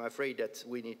I'm afraid that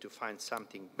we need to find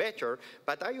something better.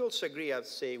 But I also agree, I'd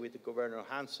say, with Governor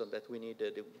HANSSON that we need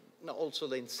also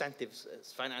the incentives,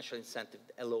 financial incentive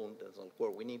alone doesn't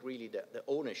work. We need really the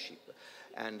ownership.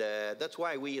 And that's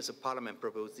why we as a parliament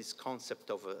propose this concept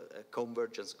of a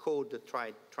convergence code,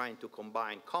 trying to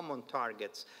combine common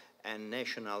targets and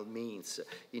national means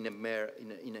in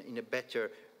a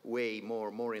better way,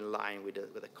 more in line with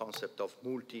the concept of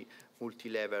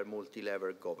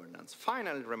multi-level governance.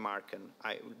 Final remark, and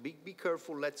I will be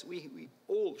careful. We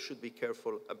all should be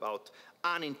careful about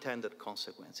unintended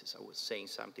consequences. I was saying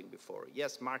something before.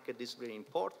 Yes, market discipline is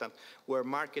important. Where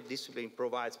market discipline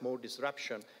provides more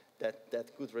disruption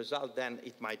that could result, then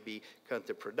it might be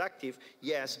counterproductive.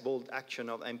 Yes, bold action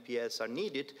of MPS are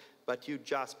needed, but you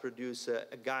just produce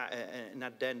an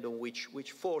addendum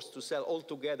which forced to sell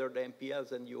altogether the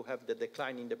MPLs, and you have the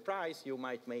decline in the price. You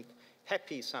might make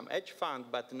happy some hedge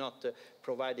fund, but not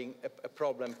providing a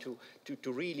problem to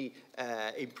really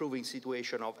improving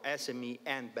situation of SME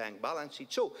and bank balance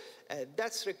sheet. So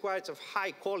that's requires of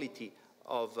high quality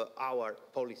of our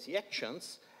policy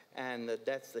actions, and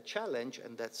that's the challenge,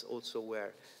 and that's also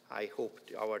where I hope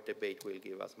our debate will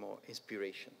give us more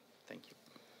inspiration. Thank you.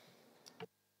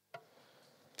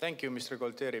 Thank you, Mr.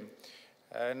 Gualtieri.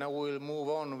 Now we'll move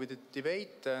on with the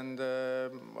debate, and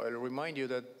I'll remind you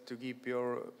that to keep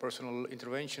your personal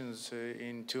interventions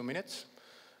in 2 minutes.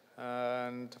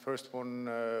 And the first one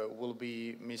will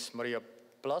be Ms. Maria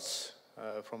Plus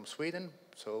from Sweden,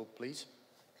 so please.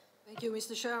 Thank you,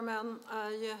 Mr. Chairman.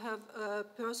 I have a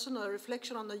personal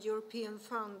reflection on the European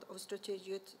Fund of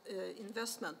Strategic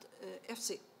Investment,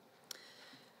 EFSI.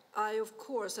 I, of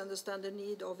course, understand the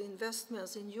need of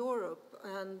investments in Europe,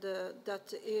 and that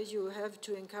the EU have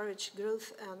to encourage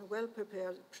growth and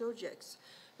well-prepared projects.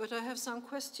 But I have some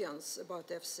questions about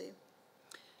EFSI.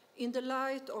 In the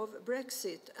light of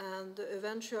Brexit and the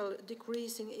eventual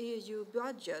decreasing EU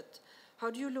budget, how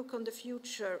do you look on the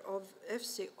future of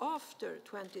EFSI after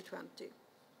 2020?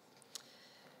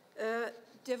 The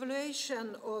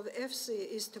evaluation of EFSI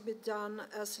is to be done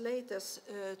as late as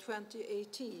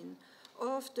 2018,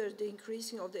 after the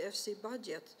increasing of the EFSI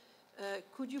budget.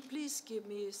 Could you please give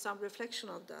me some reflection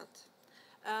of that?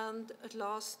 And at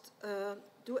last,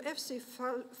 do EFSI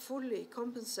fully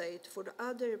compensate for the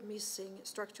other missing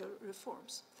structural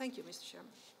reforms? Thank you, Mr.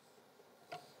 Chairman.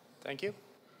 Thank you.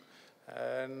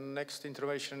 Next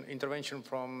intervention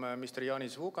from Mr.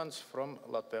 Jānis Vukans from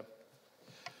Latvia.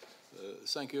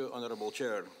 Thank you, Honorable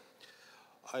Chair.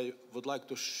 I would like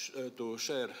to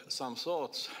share some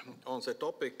thoughts on the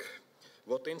topic: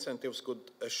 what incentives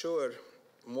could assure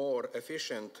more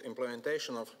efficient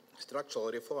implementation of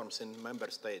structural reforms in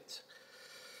member states,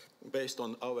 based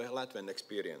on our Latvian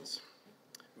experience.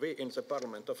 We in the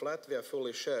Parliament of Latvia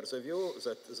fully share the view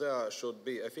that there should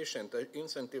be efficient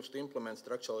incentives to implement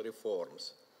structural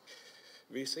reforms.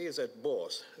 We see that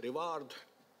both reward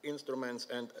instruments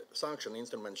and sanction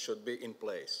instruments should be in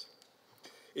place.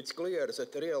 It's clear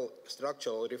that real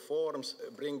structural reforms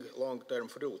bring long-term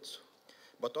fruits,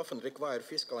 but often require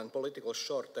fiscal and political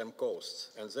short-term costs,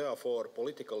 and therefore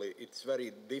politically it's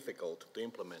very difficult to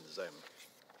implement them.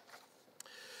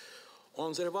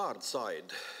 On the reward side,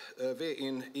 we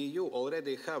in EU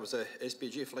already have the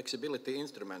SPG flexibility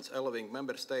instruments allowing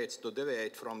member states to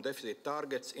deviate from deficit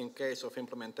targets in case of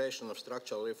implementation of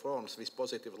structural reforms with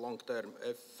positive long-term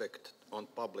effect on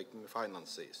public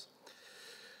finances.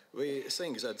 We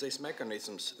think that these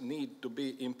mechanisms need to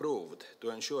be improved to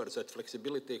ensure that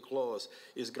flexibility clause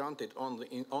is granted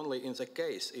only in the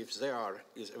case if there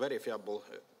is a verifiable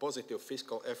positive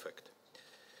fiscal effect.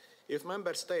 If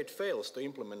member state fails to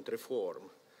implement reform,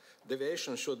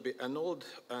 deviation should be annulled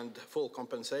and full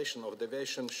compensation of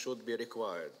deviation should be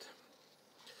required.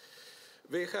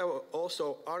 We have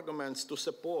also arguments to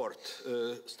support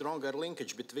stronger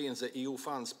linkage between the EU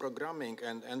funds programming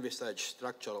and envisaged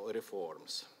structural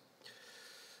reforms.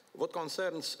 What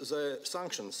concerns the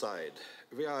sanction side,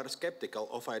 we are skeptical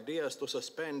of ideas to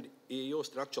suspend EU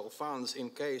structural funds in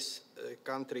case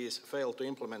countries fail to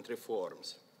implement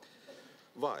reforms.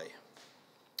 Why?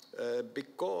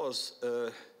 Because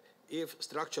if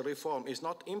structural reform is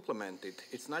not implemented,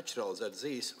 it's natural that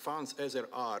these funds either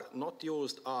are not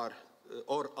used or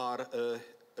are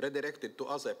redirected to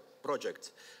other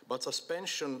projects. But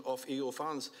suspension of EU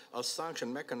funds as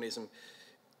sanction mechanism,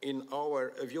 in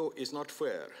our view, is not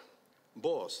fair.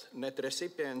 Both net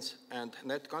recipients and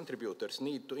net contributors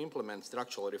need to implement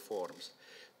structural reforms.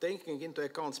 Taking into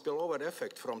account spillover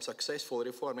effect from successful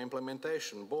reform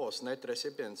implementation, both net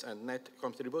recipients and net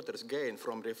contributors gain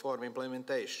from reform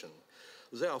implementation.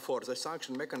 Therefore, the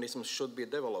sanction mechanisms should be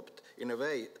developed in a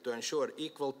way to ensure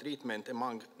equal treatment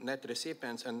among net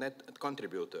recipients and net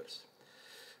contributors.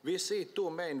 We see two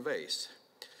main ways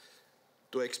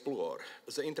to explore: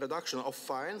 the introduction of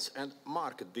fines and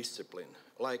market discipline,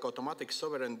 like automatic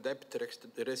sovereign debt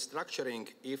restructuring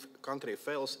if country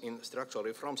fails in structural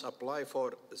reforms, apply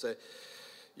for the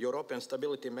European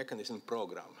Stability Mechanism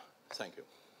program. Thank you.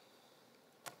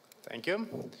 Thank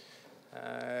you.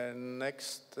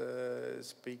 Next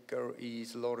speaker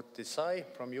is Lord Desai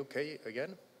from UK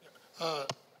again.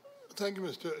 Thank you,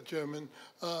 Mr. Chairman.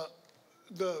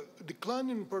 The decline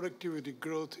in productivity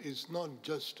growth is not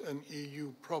just an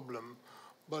EU problem,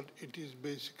 but it is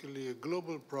basically a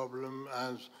global problem,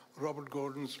 as Robert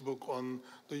Gordon's book on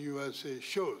the USA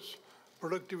shows.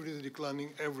 Productivity is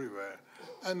declining everywhere.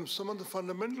 And some of the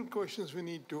fundamental questions we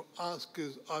need to ask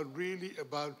are really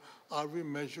about, are we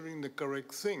measuring the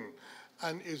correct thing?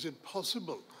 And is it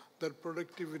possible that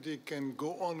productivity can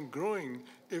go on growing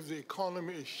if the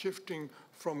economy is shifting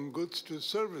from goods to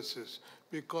services?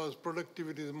 Because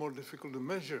productivity is more difficult to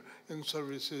measure in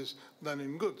services than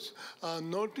in goods.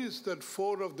 Notice that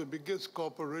 4 of the biggest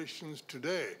corporations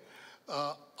today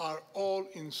are all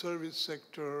in service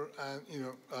sector, and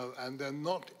and they're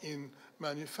not in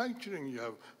manufacturing. You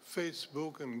have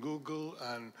Facebook and Google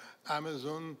and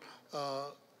Amazon,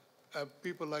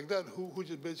 people like that who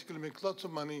just basically make lots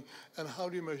of money. And how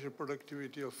do you measure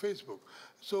productivity of Facebook?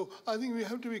 So I think we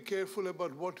have to be careful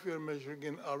about what we are measuring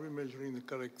and are we measuring the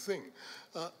correct thing.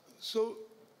 So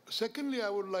secondly, I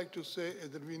would like to say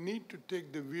that we need to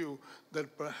take the view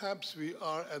that perhaps we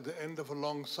are at the end of a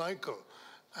long cycle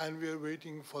and we are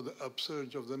waiting for the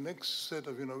upsurge of the next set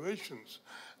of innovations.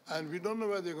 And we don't know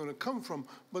where they're going to come from,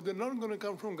 but they're not going to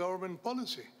come from government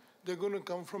policy. They're going to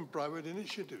come from private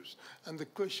initiatives. And the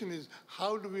question is,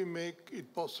 how do we make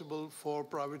it possible for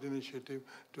private initiative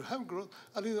to have growth?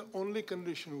 I think the only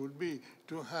condition would be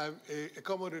to have a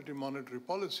accommodative monetary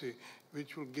policy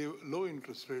which will give low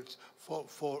interest rates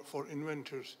for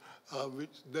inventors,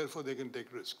 which therefore they can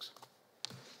take risks.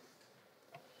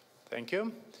 Thank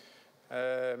you.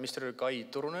 Mr. Kai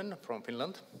Turunen from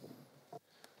Finland.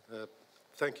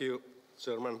 Thank you,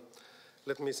 Chairman.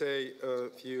 Let me say a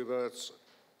few words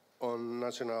on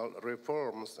national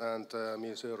reforms and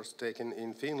measures taken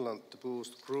in Finland to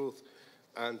boost growth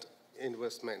and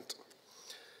investment.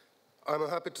 I'm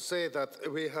happy to say that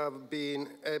we have been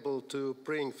able to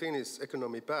bring Finnish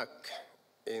economy back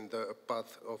in the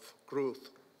path of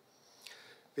growth.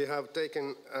 We have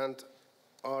taken and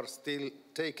are still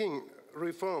taking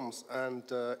reforms and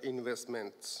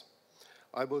investments.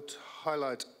 I would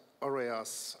highlight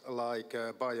areas like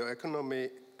bioeconomy,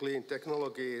 clean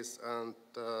technologies and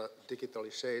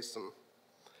digitalization.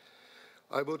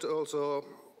 I would also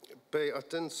pay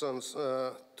attention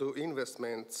to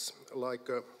investments like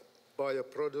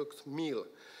bioproduct mill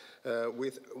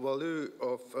with value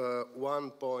of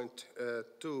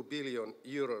 1.2 billion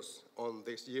euros on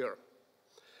this year.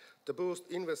 To boost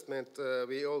investment,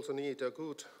 we also need a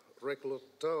good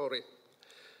regulatory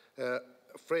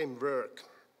framework.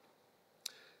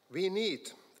 We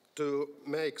need to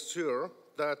make sure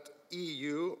that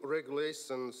EU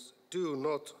regulations do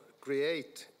not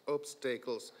create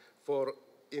obstacles for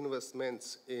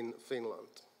investments in Finland.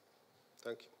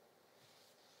 Thank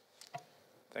you.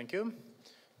 Thank you.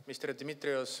 Mr.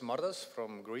 Dimitrios Mardas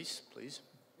from Greece, please.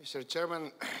 Mr.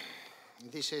 Chairman, in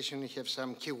this session we have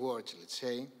some key words, let's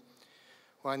say.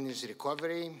 One is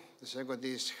recovery, the second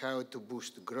is how to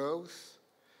boost growth,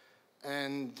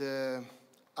 and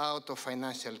out of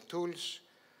financial tools,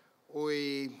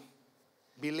 we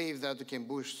believe that we can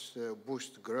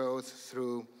boost growth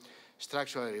through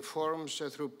structural reforms,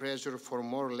 through pressure for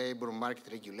more labor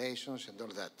market regulations and all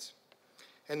that.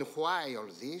 And why all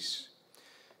this?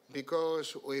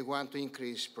 Because we want to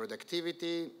increase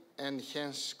productivity and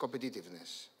hence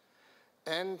competitiveness.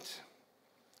 And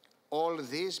all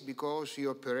this because we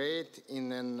operate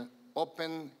in an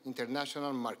open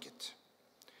international market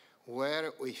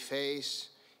where we face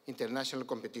international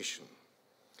competition.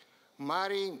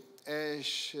 Mari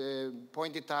has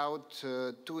pointed out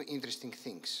two interesting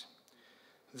things.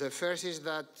 The first is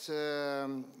that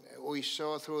we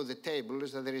saw through the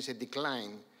tables that there is a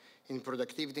decline in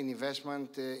productivity and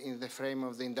investment in the frame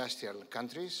of the industrial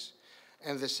countries.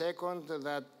 And the second,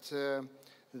 that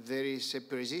there is a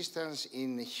persistence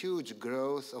in huge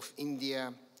growth of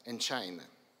India and China.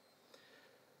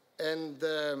 And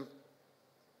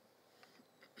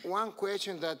one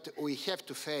question that we have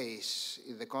to face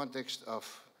in the context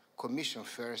of Commission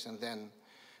first and then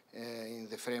in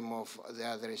the frame of the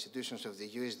other institutions of the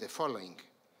EU is the following.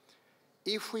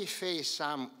 If we face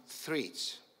some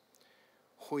threats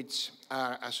which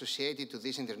are associated to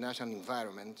this international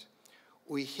environment,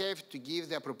 we have to give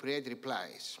the appropriate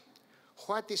replies.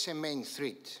 What is a main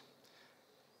threat?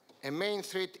 A main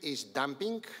threat is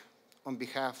dumping on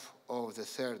behalf of the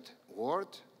third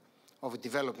world, of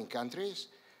developing countries,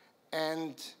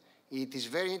 and it is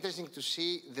very interesting to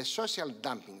see the social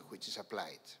dumping which is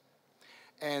applied.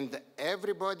 And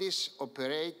everybody's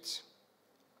operates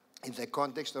in the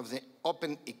context of the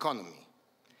open economy.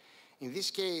 In this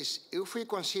case, if we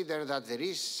consider that there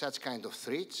is such kind of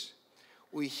threats,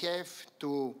 we have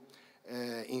to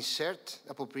insert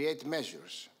appropriate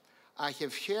measures. I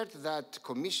have heard that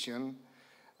Commission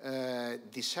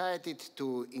decided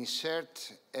to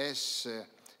insert as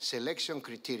selection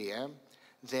criteria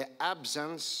the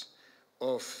absence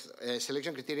of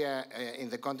selection criteria in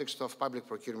the context of public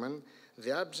procurement,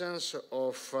 the absence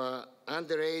of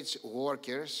underage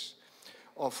workers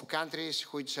of countries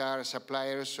which are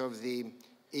suppliers of the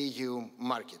EU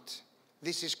market.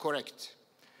 This is correct.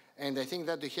 And I think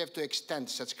that we have to extend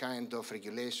such kind of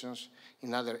regulations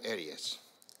in other areas.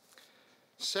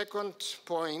 Second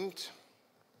point,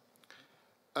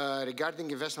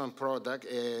 regarding investment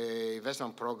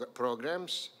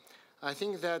programs, I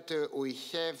think that we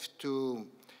have to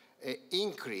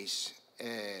increase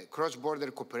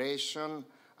cross-border cooperation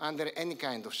under any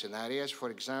kind of scenarios,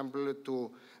 for example,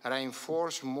 to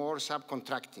reinforce more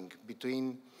subcontracting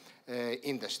between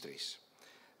industries.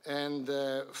 And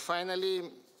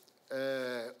finally,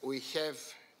 we have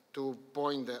to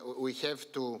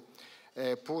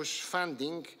push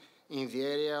funding in the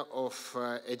area of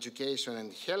education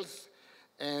and health,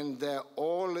 and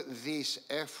all these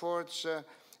efforts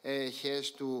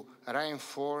has to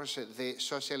reinforce the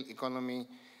social economy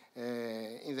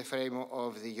in the frame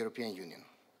of the European Union.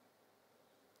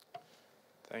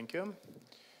 Thank you.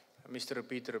 Mr.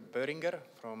 Peter Böhringer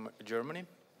from Germany.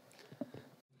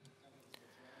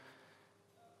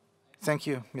 Thank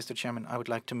you, Mr. Chairman. I would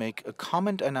like to make a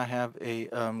comment, and I have a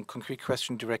concrete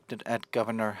question directed at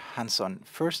Governor HANSSON.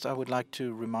 First, I would like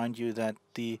to remind you that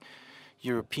the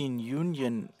European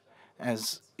Union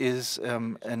is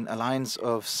an alliance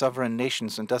of sovereign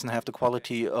nations and doesn't have the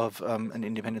quality of an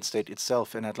independent state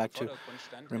itself. And I'd like to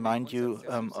remind you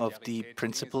of the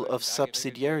principle of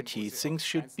subsidiarity. Things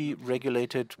should be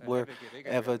regulated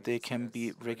wherever they can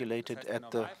be regulated at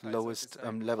the lowest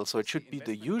level. So it should be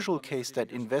the usual case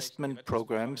that investment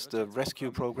programs, the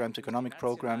rescue programs, economic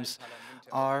programs,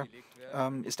 are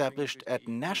established at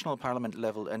national parliament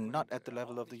level and not at the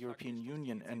level of the European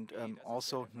Union, and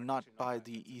also not by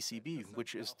the ECB,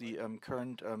 which is the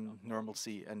current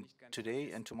normalcy. And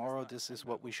today and tomorrow, this is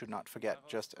what we should not forget,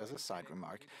 just as a side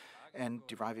remark. And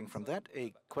deriving from that,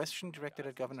 a question directed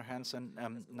at Governor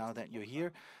HANSSON, now that you're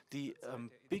here. The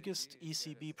biggest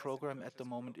ECB program at the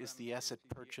moment is the Asset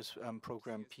Purchase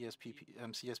Program,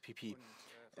 CSPP,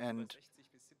 and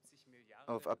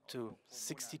of up to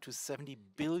 60 to 70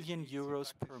 billion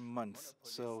euros per month.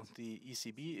 So the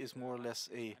ECB is more or less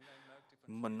a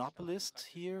monopolist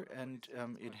here, and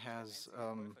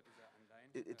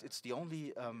it's the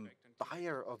only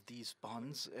buyer of these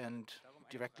bonds, and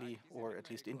directly or at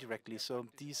least indirectly. So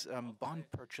these bond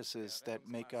purchases that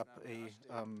make up a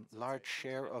large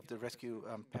share of the rescue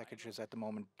packages at the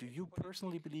moment, do you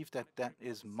personally believe that that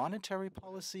is monetary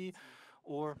policy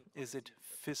or is it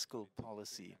fiscal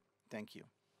policy? Thank you.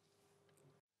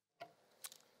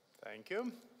 Thank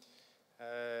you.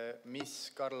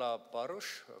 Miss Carla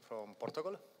Parush from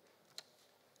Portugal.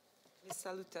 Mes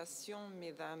salutations,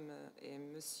 mesdames et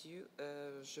messieurs.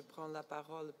 Je prends la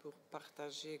parole pour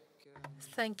partager.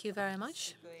 Thank you very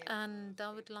much. And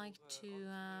I would like to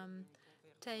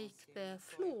take the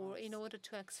floor in order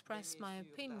to express my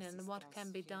opinion what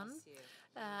can be done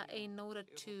in order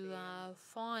to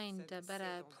find a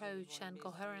better approach and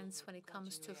coherence when it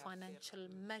comes to financial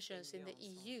measures in the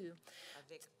EU.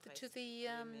 To the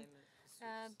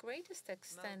greatest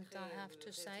extent, I have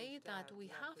to say that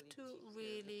we have to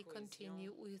really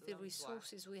continue with the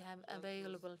resources we have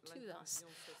available to us.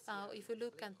 If you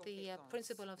look at the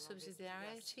principle of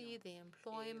subsidiarity, the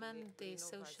employment, the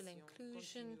social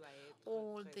inclusion,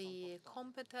 all the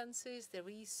competencies, the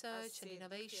research and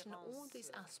innovation, all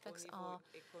these aspects are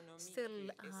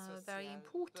still very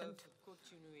important.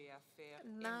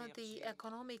 Now, the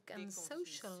economic and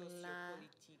social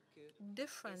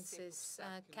differences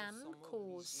can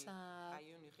cause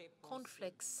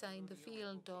conflicts in the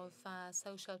field of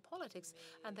social politics,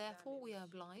 and therefore we are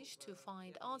obliged to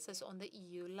find answers on the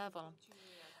EU level.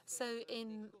 So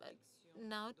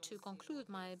now to conclude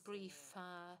my brief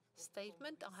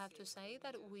statement, I have to say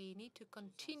that we need to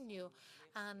continue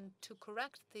and to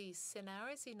correct these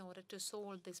scenarios in order to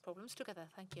solve these problems together.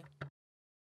 Thank you.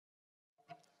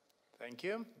 Thank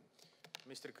you.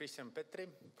 Mr. Christian Petri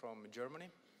from Germany.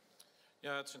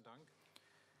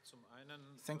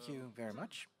 Thank you very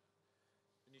much.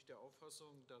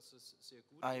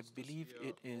 I believe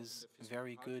it is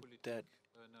very good that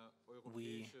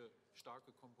we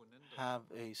have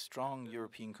a strong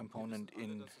European component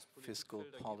in fiscal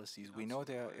policies. We know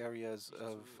there are areas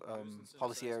of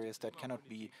policy areas that cannot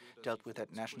be dealt with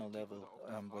at national level,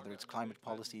 whether it's climate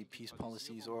policy, peace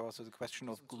policies, or also the question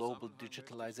of global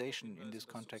digitalization. In this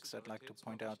context, I'd like to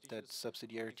point out that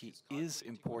subsidiarity is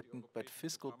important, but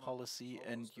fiscal policy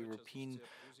and European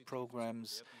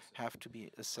programs have to be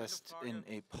assessed in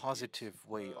a positive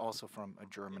way, also from a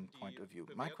German point of view.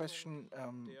 My question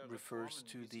refers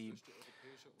to the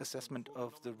assessment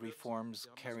of the reforms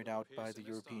carried out by the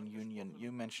European Union.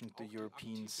 You mentioned the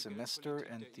European semester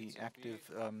and the active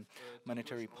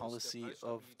monetary policy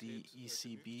of the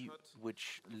ECB,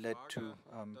 which led to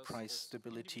price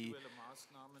stability.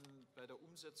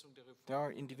 There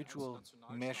are individual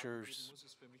measures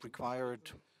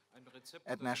required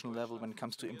at national level when it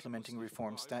comes to implementing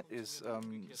reforms. That is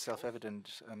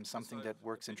self-evident. Something that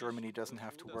works in Germany doesn't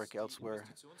have to work elsewhere,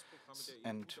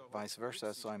 and vice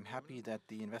versa. So I'm happy that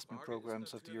the investment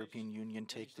programs of the European Union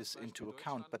take this into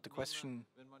account. But the question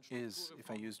is,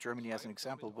 if I use Germany as an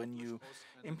example, when you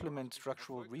implement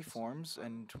structural reforms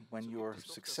and when you're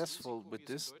successful with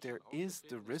this, there is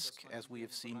the risk, as we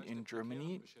have seen in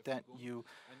Germany, that you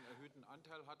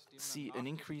see an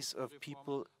increase of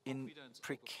people in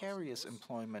precarious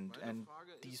employment, and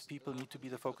these people need to be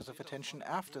the focus of attention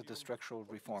after the structural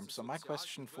reform. So my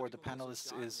question for the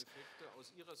panelists is,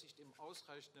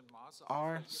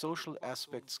 are social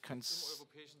aspects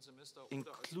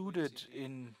included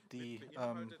in the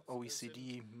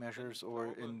OECD measures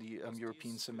or in the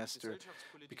European semester?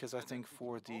 Because I think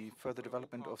for the further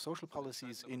development of social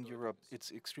policies in Europe,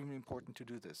 it's extremely important to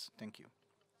do this. Thank you.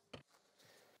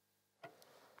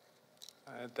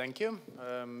 Thank you.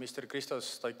 Mr.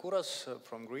 Christos Staikouras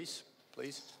from Greece,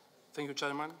 please. Thank you,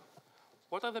 Chairman.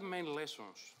 What are the main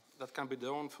lessons that can be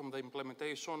drawn from the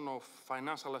implementation of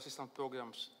financial assistance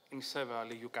programs in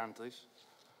several EU countries?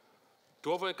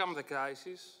 To overcome the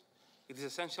crisis, it is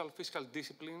essential fiscal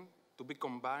discipline to be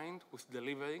combined with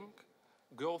delivering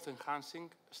growth-enhancing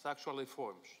structural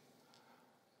reforms.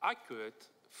 Accurate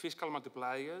fiscal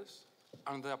multipliers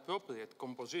and the appropriate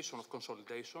composition of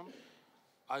consolidation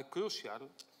are crucial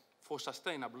for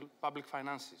sustainable public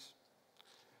finances.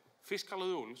 Fiscal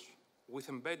rules with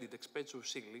embedded expenditure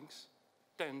ceilings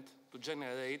tend to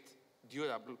generate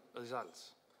durable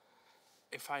results.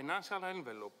 A financial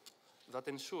envelope that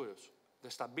ensures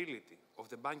the stability of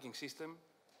the banking system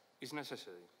is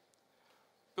necessary.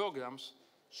 Programs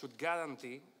should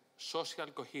guarantee social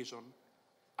cohesion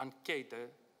and cater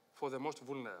for the most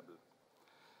vulnerable.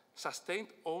 Sustained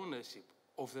ownership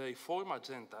of the reform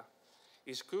agenda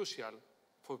is crucial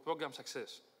for program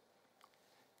success.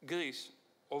 Greece,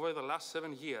 over the last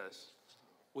 7 years,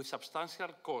 with substantial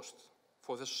costs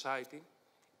for the society,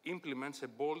 implements a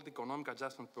bold economic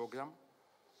adjustment program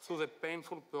through the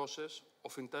painful process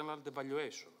of internal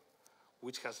devaluation,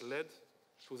 which has led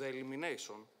to the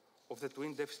elimination of the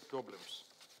twin deficit problems.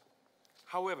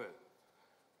 However,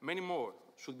 many more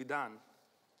should be done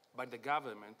by the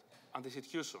government and the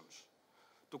institutions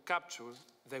to capture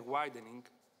the widening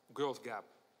growth gap.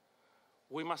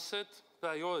 We must set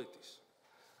priorities.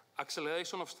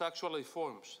 Acceleration of structural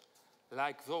reforms,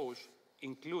 like those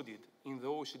included in the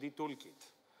OECD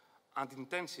toolkit, and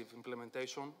intensive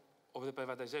implementation of the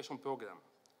privatization program,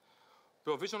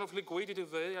 provision of liquidity to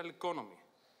the real economy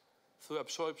through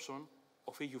absorption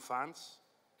of EU funds,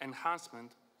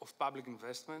 enhancement of public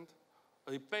investment,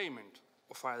 repayment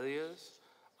of arrears,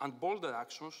 and bolder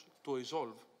actions to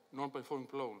resolve non-performing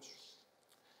loans.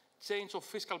 Change of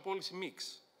fiscal policy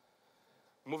mix,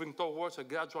 moving towards a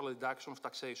gradual reduction of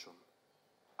taxation,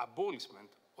 abolishment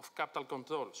of capital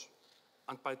controls,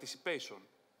 and participation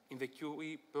in the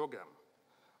QE program,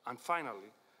 and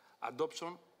finally,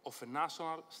 adoption of a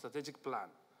national strategic plan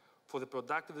for the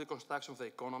productive reconstruction of the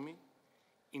economy,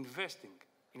 investing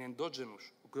in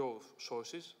endogenous growth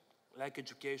sources like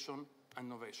education and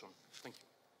innovation. Thank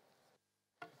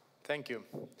you. Thank you.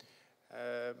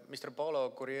 Mr.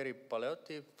 Paolo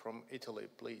Corrieri-Paleotti from Italy,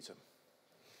 please.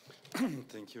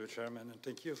 Thank you, Chairman, and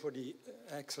thank you for the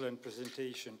excellent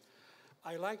presentation.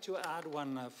 I'd like to add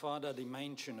one further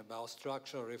dimension about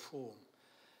structural reform.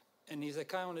 And it's a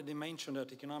kind of dimension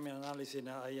that economic analysis and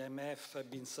IMF have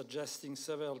been suggesting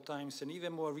several times, and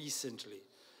even more recently.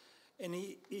 And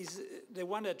it is the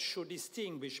one that should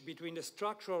distinguish between the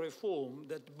structural reform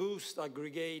that boosts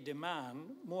aggregate demand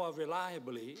more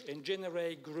reliably and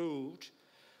generate growth,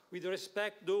 with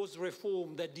respect to those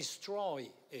reforms that destroy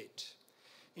it.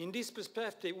 In this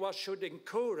perspective, what should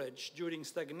encourage during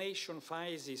stagnation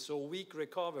phases or weak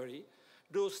recovery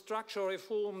those structural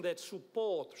reforms that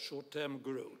support short-term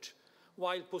growth,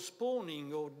 while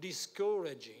postponing or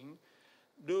discouraging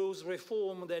those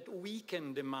reforms that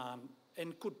weaken demand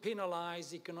and could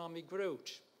penalize economic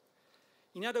growth.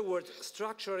 In other words,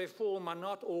 structural reforms are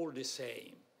not all the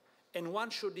same, and one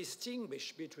should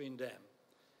distinguish between them.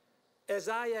 As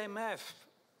IMF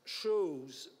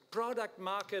shows, product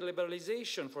market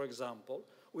liberalization, for example,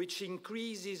 which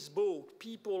increases both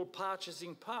people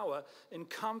purchasing power and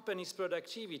companies'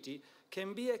 productivity,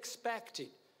 can be expected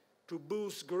to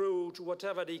boost growth,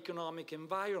 whatever the economic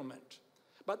environment.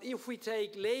 But if we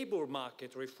take labor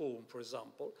market reform, for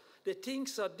example, the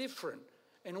things are different,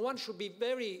 and one should be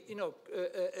very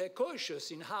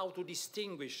cautious in how to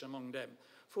distinguish among them.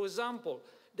 For example,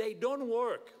 they don't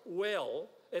work well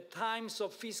at times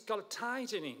of fiscal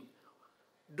tightening.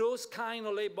 Those kind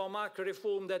of labor market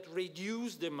reform that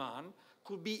reduce demand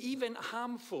could be even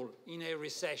harmful in a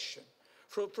recession.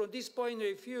 From this point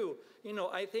of view,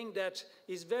 I think that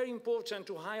it's very important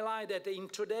to highlight that in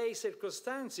today's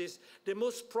circumstances, the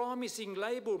most promising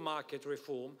labor market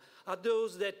reform are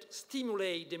those that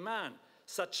stimulate demand,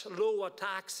 such lower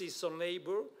taxes on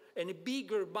labor and a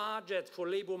bigger budget for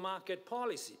labor market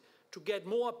policy to get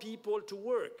more people to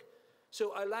work.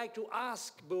 So I'd like to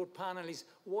ask both panelists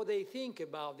what they think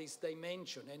about this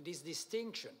dimension and this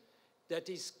distinction that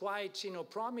is quite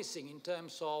promising in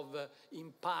terms of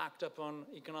impact upon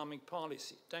economic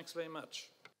policy. Thanks very much.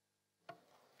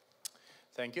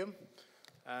 Thank you.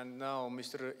 And now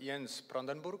Mr. Jens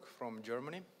Brandenburg from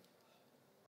Germany.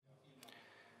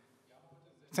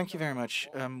 Thank you very much.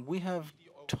 We have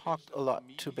talked a lot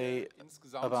today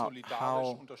about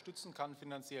how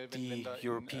the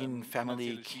European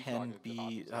family can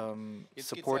be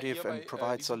supportive and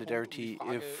provide solidarity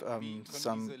if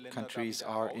some countries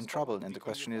are in trouble. And the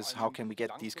question is, how can we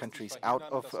get these countries out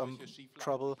of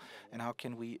trouble, and how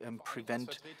can we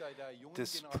prevent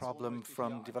this problem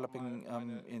from developing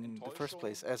in the first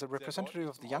place? As a representative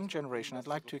of the young generation, I'd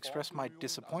like to express my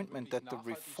disappointment that the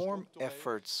reform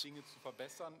efforts,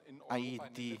 i.e.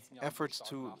 the efforts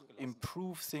to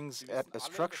improve things at a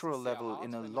structural level in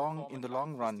the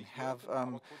long run have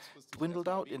dwindled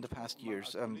out in the past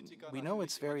years. We know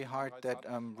it's very hard that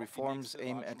reforms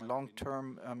aim at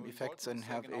long-term effects and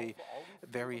have a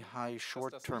very high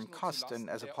short-term cost, and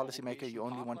as a policymaker you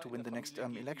only want to win the next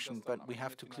election, but we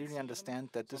have to clearly understand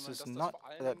that this is not,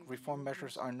 that reform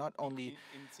measures are not only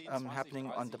happening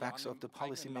on the backs of the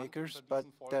policymakers, but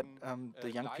that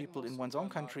the young people in one's own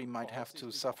country might have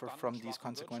to suffer from these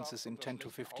consequences in 10 to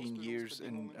 15 years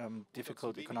in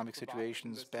difficult economic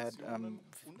situations, bad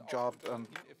job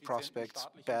prospects,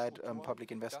 bad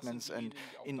public investments, and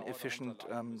inefficient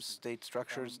state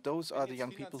structures. Those are the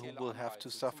young people who will have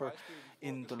to suffer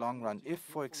in the long run. If,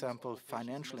 for example,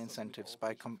 financial incentives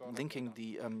by linking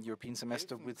the European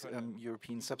semester with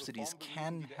European subsidies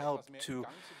can help to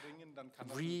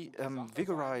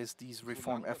revigorize these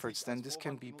reform efforts, then this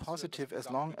can be positive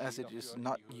as long as it is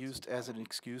not used as an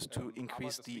excuse to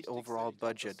increase the overall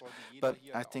budget. But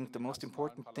I think the most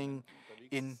important thing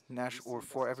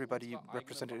for everybody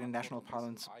represented in national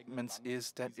parliaments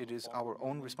is that it is our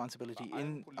own responsibility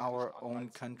in our own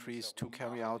countries to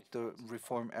carry out the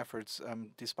reform efforts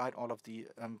despite all of the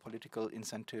political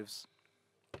incentives.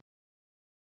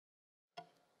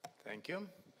 Thank you.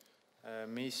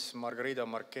 Ms. Margarida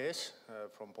Marquez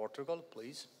from Portugal,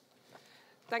 please.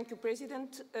 Thank you,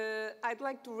 President. I'd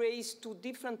like to raise two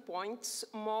different points,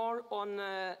 more on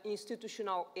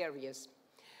institutional areas.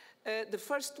 The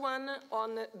first one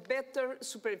on better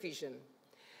supervision.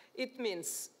 It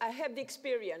means I have the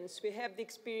experience, we have the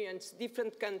experience,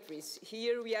 different countries.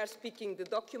 Here we are speaking, the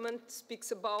document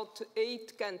speaks about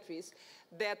 8 countries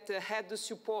that had the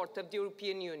support of the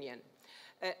European Union.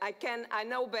 I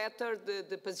know better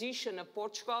the position of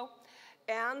Portugal,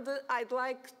 and I'd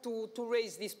like to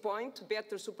raise this point,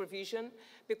 better supervision,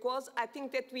 because I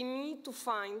think that we need to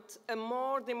find a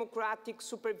more democratic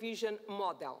supervision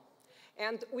model.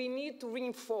 And we need to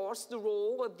reinforce the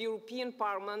role of the European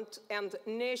Parliament and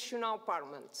national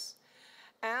parliaments.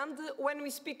 And when we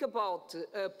speak about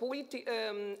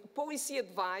policy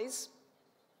advice,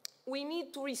 we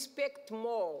need to respect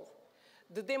more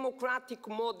the democratic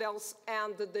models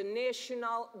and the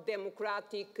national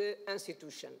democratic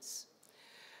institutions.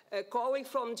 A colleague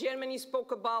from Germany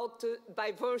spoke about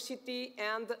diversity,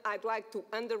 and I'd like to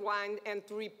underline and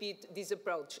to repeat this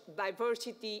approach.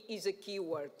 Diversity is a key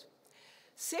word.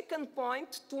 Second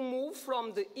point, to move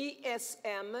from the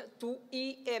ESM to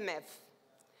EMF.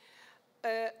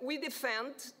 We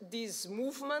defend this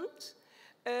movement,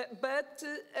 but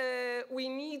we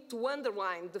need to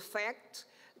underline the fact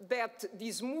that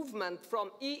this movement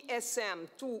from ESM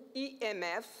to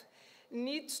EMF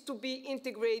needs to be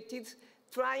integrated,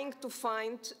 trying to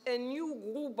find a new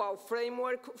global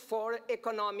framework for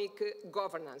economic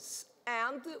governance.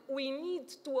 And we need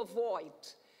to avoid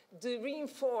the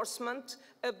reinforcement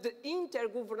of the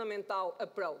intergovernmental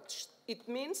approach. It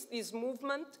means this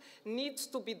movement needs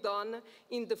to be done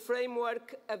in the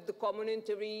framework of the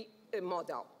communitary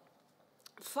model.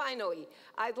 Finally,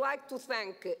 I'd like to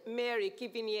thank Mary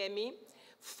Keyvinieimi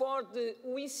for the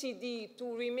OECD,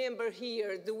 to remember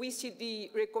here the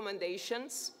OECD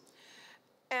recommendations.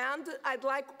 And I'd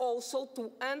like also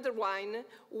to underline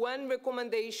one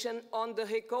recommendation on the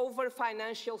recover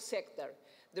financial sector,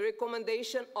 the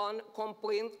recommendation on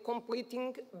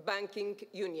completing banking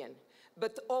union.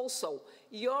 But also,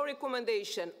 your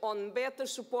recommendation on better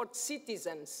support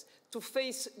citizens to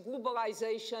face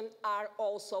globalization are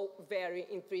also very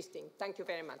interesting. Thank you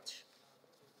very much.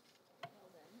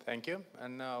 Thank you.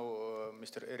 And now,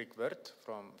 Mr. Eric Werth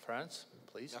from France,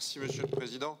 please. Merci, Monsieur le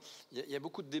Président. Il y a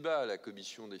beaucoup de débats à la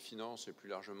Commission des finances et plus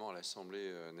largement à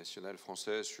l'Assemblée nationale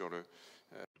française sur le...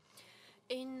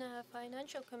 In the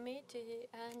Financial Committee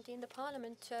and in the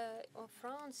Parliament of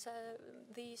France,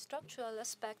 the structural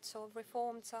aspects of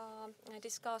reforms are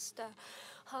discussed,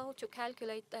 how to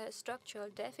calculate the structural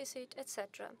deficit,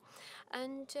 etc.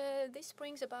 And this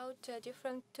brings about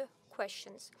different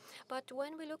questions. But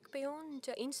when we look beyond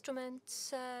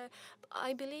instruments,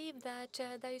 I believe that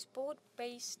there is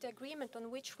broad-based agreement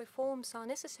on which reforms are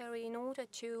necessary in order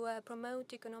to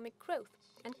promote economic growth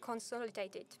and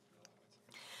consolidate it.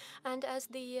 And as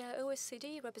the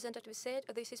OECD representative said,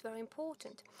 this is very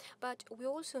important. But we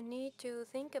also need to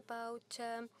think about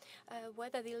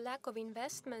whether the lack of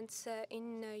investments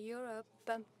in Europe,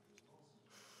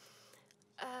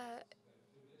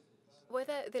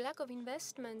 whether the lack of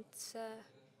investments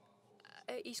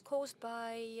is caused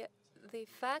by the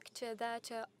fact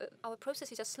that our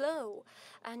processes are slow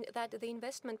and that the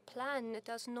investment plan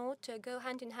does not go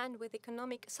hand in hand with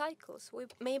economic cycles.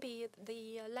 Maybe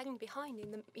the lagging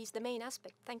behind is the main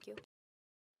aspect. Thank you.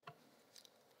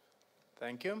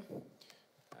 Thank you.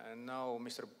 And now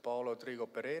Mr. Paulo Trigo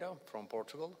Pereira from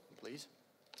Portugal, please.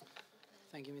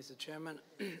 Thank you, Mr. Chairman.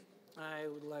 I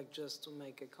would like just to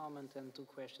make a comment and two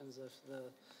questions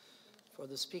for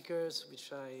the speakers,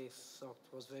 which I thought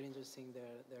was very interesting,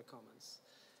 their comments.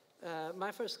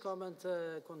 My first comment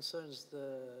concerns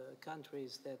the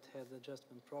countries that had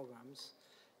adjustment programs.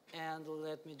 And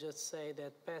let me just say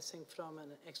that passing from an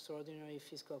extraordinary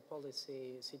fiscal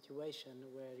policy situation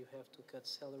where you have to cut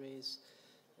salaries,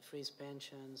 freeze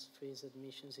pensions, freeze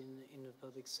admissions in the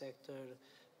public sector,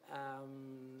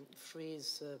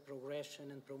 freeze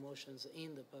progression and promotions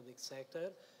in the public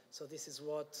sector. So this is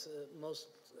what most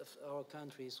of our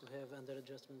countries who have under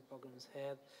adjustment programs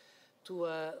had. To,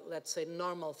 let's say,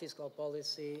 normal fiscal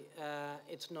policy,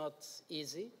 it's not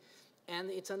easy. And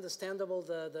it's understandable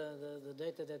the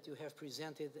data that you have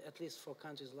presented, at least for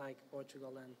countries like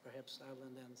Portugal and perhaps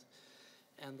Ireland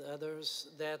and others,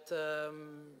 that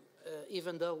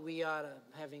even though we are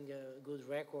having a good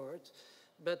record,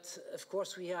 but of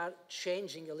course we are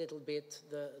changing a little bit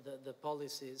the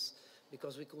policies,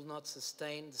 because we could not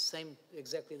sustain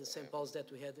exactly the same policy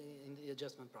that we had in the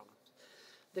adjustment programs.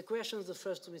 The question, the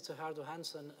first to Mr. Ardo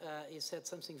HANSSON, he said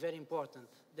something very important,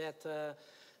 that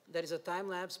there is a time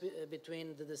lapse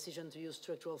between the decision to use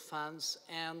structural funds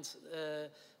and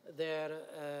their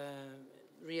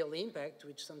real impact,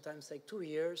 which sometimes take 2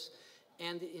 years,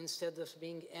 and instead of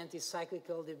being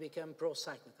anti-cyclical, they become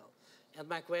pro-cyclical. And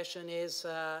my question is,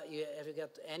 have you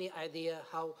got any idea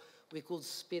how we could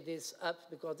speed this up?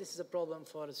 Because this is a problem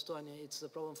for Estonia, it's a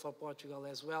problem for Portugal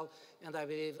as well, and I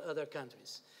believe other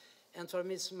countries. And for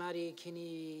Ms. Mari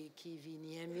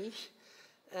Keyvinieimi,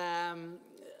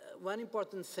 one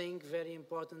important thing, very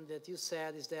important that you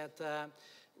said is that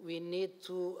we need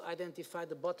to identify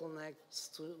the bottlenecks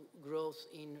to growth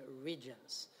in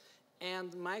regions.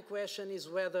 And my question is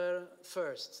whether,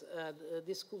 first,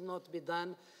 this could not be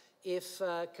done if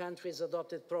countries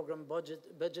adopted program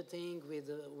budgeting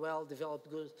with well-developed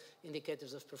good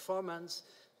indicators of performance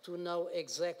to know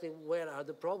exactly where are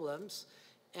the problems.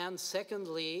 And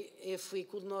secondly, if we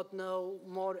could not know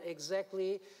more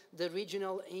exactly the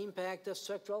regional impact of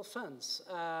structural funds.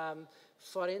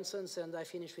 For instance, and I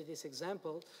finish with this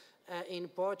example, in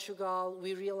Portugal,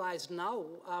 we realize now,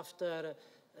 after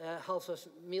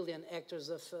 500,000 hectares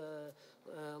of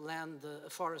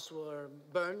forests were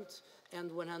burned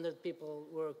and 100 people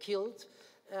were killed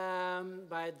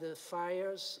by the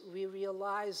fires, we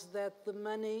realized that the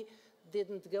money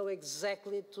didn't go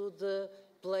exactly to the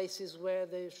places where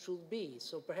they should be.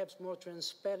 So perhaps more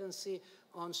transparency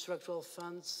on structural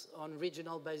funds on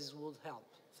regional basis would help.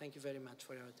 Thank you very much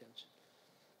for your attention.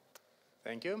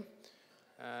 Thank you.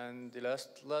 And the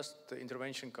last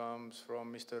intervention comes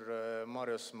from Mr.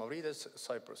 Marios Mavridis,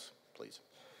 Cyprus, please.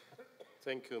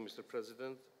 Thank you, Mr.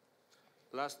 President.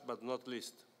 Last but not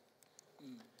least,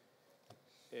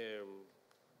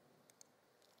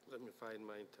 let me find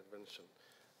my intervention.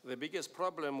 The biggest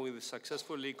problem with the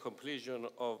successful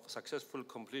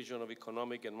completion of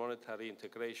economic and monetary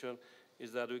integration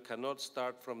is that we cannot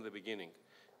start from the beginning.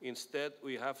 Instead,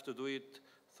 we have to do it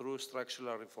through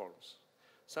structural reforms.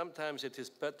 Sometimes it is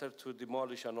better to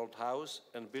demolish an old house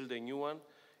and build a new one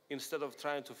instead of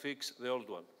trying to fix the old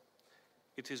one.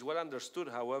 It is well understood,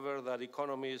 however, that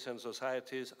economies and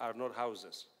societies are not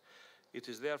houses. It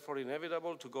is therefore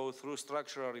inevitable to go through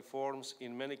structural reforms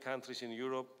in many countries in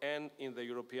Europe and in the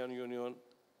European Union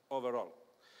overall.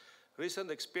 Recent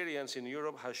experience in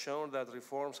Europe has shown that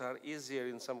reforms are easier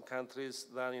in some countries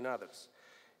than in others.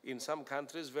 In some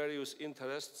countries, various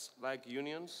interests, like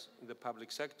unions in the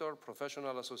public sector,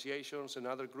 professional associations, and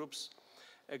other groups,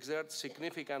 exert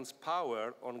significant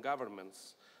power on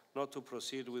governments not to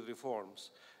proceed with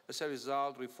reforms. As a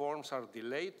result, reforms are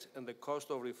delayed and the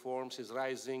cost of reforms is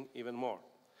rising even more.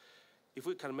 If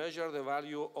we can measure the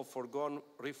value of foregone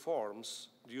reforms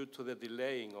due to the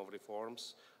delaying of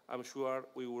reforms, I'm sure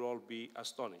we will all be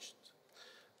astonished.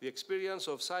 The experience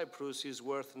of Cyprus is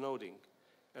worth noting.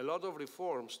 A lot of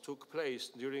reforms took place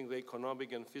during the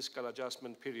economic and fiscal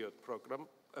adjustment program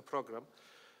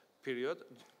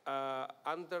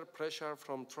under pressure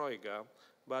from Troika,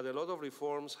 but a lot of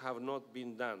reforms have not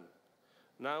been done.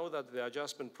 Now that the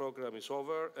adjustment program is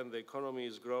over and the economy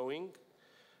is growing,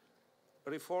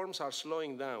 reforms are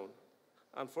slowing down.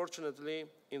 Unfortunately,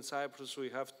 in Cyprus, we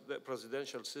have the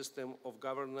presidential system of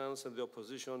governance and the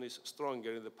opposition is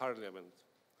stronger in the parliament.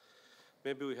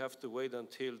 Maybe we have to wait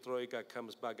until Troika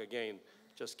comes back again.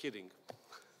 Just kidding.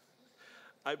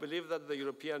 I believe that the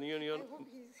European Union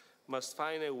must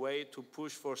find a way to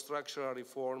push for structural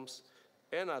reforms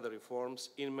and other reforms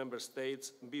in member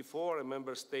states before a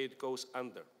member state goes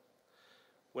under.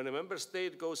 When a member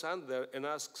state goes under and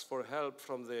asks for help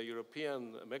from the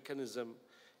European mechanism,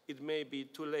 it may be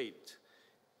too late.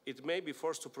 It may be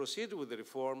forced to proceed with the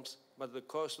reforms, but the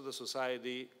cost to the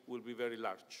society will be very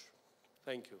large.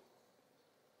 Thank you.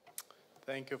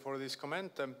 Thank you for this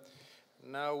comment.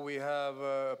 Now we have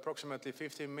approximately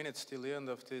 15 minutes till the end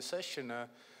of the session.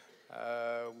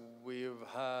 We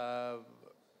have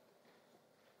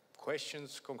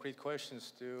questions, concrete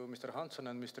questions to Mr. Hansson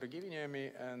and Mr.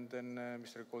 Kiviniemi, and then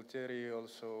Mr. Gualtieri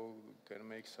also can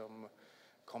make some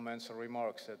comments or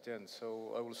remarks at the end.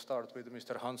 So I will start with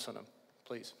Mr. Hansson,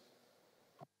 please.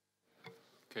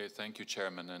 Okay, thank you,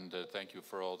 Chairman, and thank you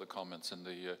for all the comments and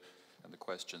the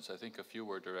questions. I think a few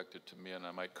were directed to me, and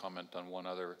I might comment on one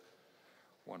other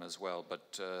one as well.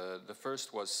 But the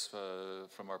first was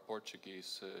from our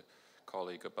Portuguese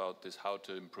colleague about this, how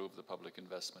to improve the public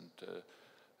investment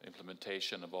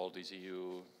implementation of all these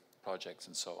EU projects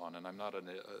and so on. And I'm not a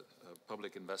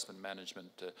public investment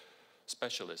management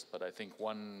specialist, but I think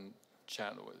one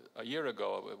channel, a year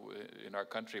ago in our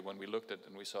country, when we looked at it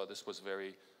and we saw this was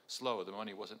very slow, the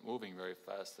money wasn't moving very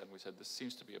fast, and we said this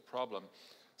seems to be a problem.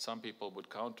 Some people would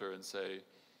counter and say,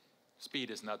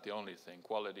 speed is not the only thing.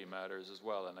 Quality matters as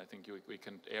well, and I think we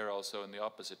can err also in the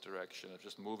opposite direction of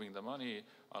just moving the money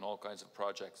on all kinds of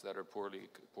projects that are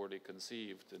poorly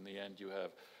conceived. In the end, you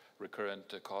have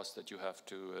recurrent costs that you have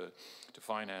to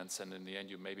finance, and in the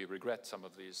end, you maybe regret some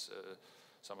of these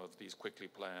quickly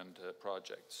planned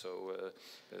projects. So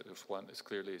if one is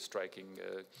clearly striking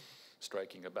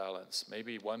a balance.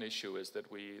 Maybe one issue is that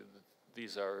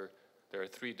there are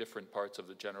three different parts of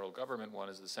the general government. One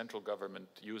is the central government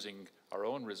using our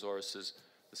own resources.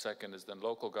 The second is then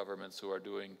local governments who are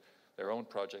doing their own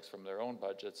projects from their own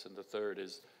budgets. And the third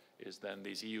is then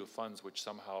these EU funds, which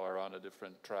somehow are on a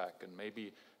different track. And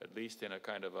maybe at least in a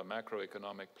kind of a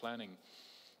macroeconomic planning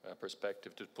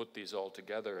perspective, to put these all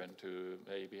together and to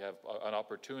maybe have an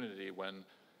opportunity when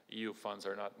EU funds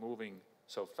are not moving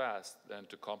so fast, then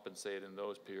to compensate in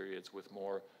those periods with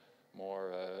more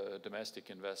domestic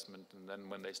investment, and then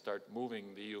when they start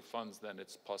moving the EU funds, then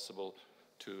it's possible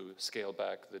to scale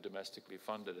back the domestically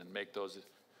funded and make those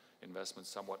investments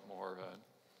somewhat more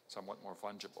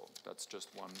fungible. That's just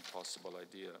one possible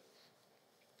idea.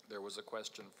 There was a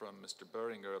question from Mr.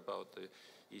 Böhringer about the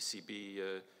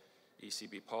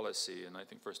ECB policy, and I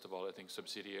think first of all, I think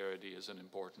subsidiarity is an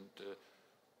important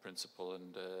principle,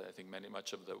 and I think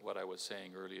much of what I was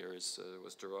saying earlier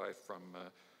was derived from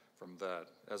that.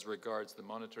 As regards the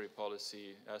monetary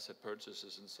policy, asset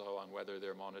purchases and so on, whether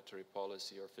they're monetary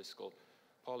policy or fiscal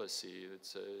policy,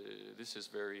 this is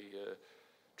very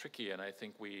tricky, and I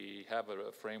think we have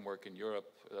a framework in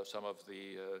Europe, some of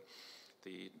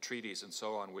the treaties and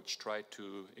so on, which try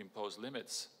to impose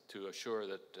limits to assure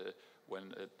that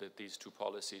that these two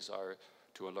policies are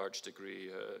to a large degree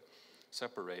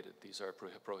separated. These are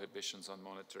prohibitions on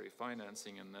monetary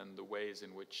financing, and then the ways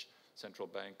in which central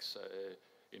banks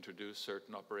introduce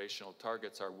certain operational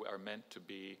targets are meant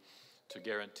to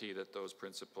guarantee that those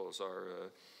principles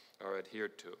are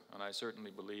adhered to. And I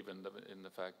certainly believe in the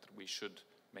fact that we should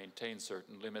maintain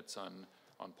certain limits on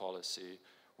policy.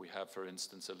 We have, for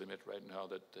instance, a limit right now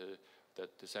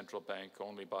that the central bank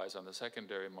only buys on the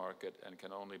secondary market and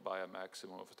can only buy a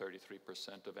maximum of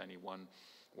 33% of any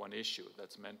one issue.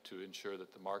 That's meant to ensure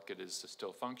that the market is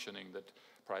still functioning, that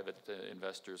private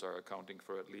investors are accounting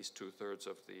for at least 2/3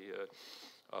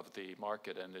 of the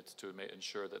market, and it's to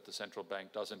ensure that the central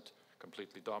bank doesn't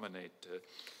completely dominate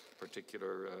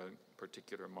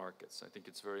particular markets. I think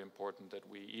it's very important that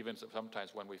we, even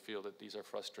sometimes when we feel that these are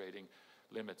frustrating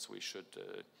limits, we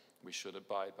should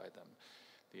abide by them.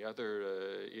 The other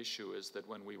issue is that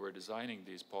when we were designing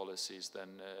these policies,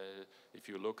 then if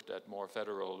you looked at more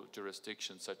federal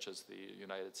jurisdictions such as the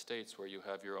United States, where you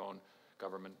have your own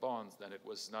government bonds, then it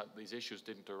was not, these issues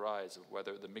didn't arise of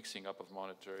whether the mixing up of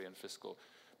monetary and fiscal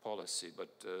policy.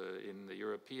 But in the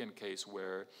European case,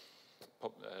 where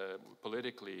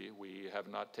politically we have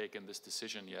not taken this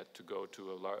decision yet to go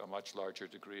to a much larger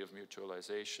degree of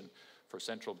mutualization, for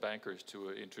central bankers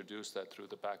to introduce that through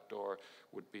the back door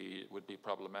would be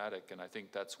problematic. And I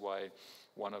think that's why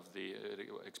it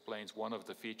explains one of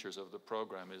the features of the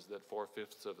program is that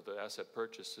 4/5 of the asset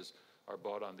purchases are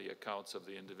bought on the accounts of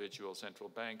the individual central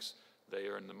banks. They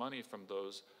earn the money from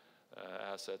those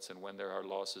assets, and when there are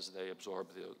losses, they absorb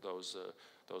those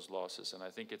losses. And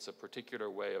I think it's a particular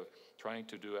way of trying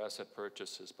to do asset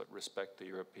purchases, but respect the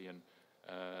European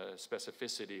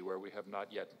specificity, where we have not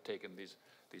yet taken these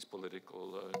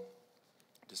political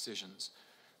decisions.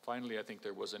 Finally, I think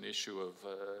there was an issue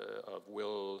of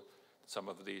will some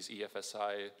of these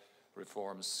EFSI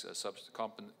reforms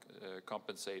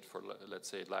compensate for, let's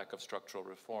say, lack of structural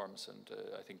reforms, and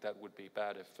I think that would be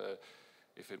bad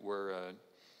if it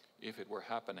were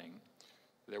happening.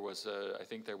 I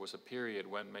think there was a period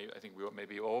when I think we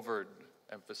maybe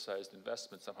overemphasized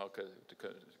investment somehow.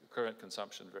 Current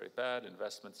consumption very bad,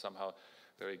 investment somehow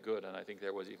very good, and I think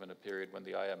there was even a period when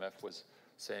the IMF was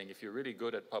saying, if you're really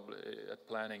good at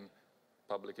planning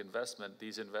public investment,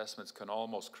 these investments can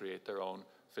almost create their own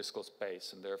fiscal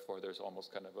space, and therefore there's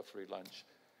almost kind of a free lunch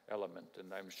element.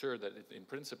 And I'm sure that in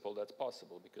principle that's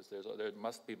possible, because there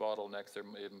must be bottlenecks.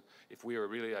 If we were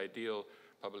really ideal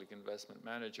public investment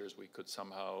managers, we could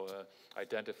somehow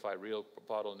identify real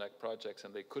bottleneck projects,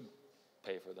 and they could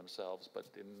pay for themselves. But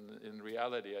in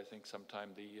reality, I think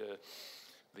sometimes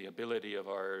the ability of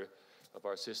our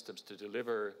systems to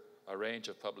deliver a range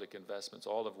of public investments,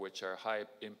 all of which are high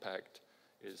impact,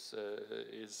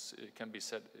 can be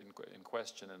set in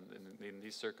question. And in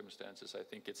these circumstances, I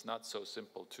think it's not so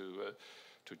simple to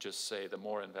just say the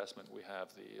more investment we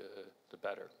have, the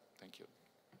better. Thank you.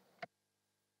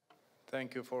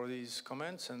 Thank you for these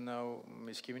comments. And now,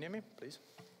 Ms. Kiviniemi, please.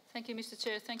 Thank you, Mr.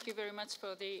 Chair. Thank you very much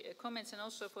for the comments and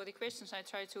also for the questions. I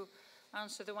try to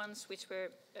answer the ones which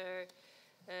were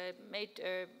made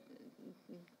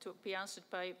to be answered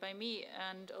by me,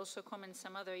 and also comment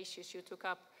some other issues you took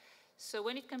up. So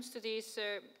when it comes to these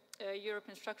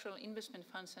European structural investment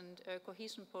funds and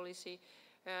cohesion policy,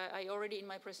 I already in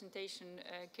my presentation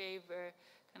gave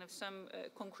kind of some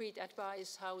concrete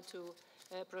advice how to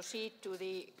proceed to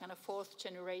the kind of fourth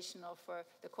generation of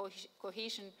the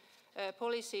cohesion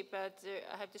policy, but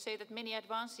I have to say that many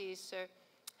advances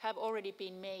have already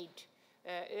been made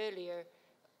earlier.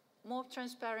 More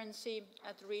transparency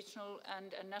at the regional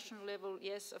and national level,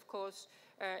 yes, of course,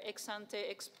 ex ante,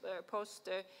 ex post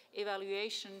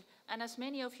evaluation, and as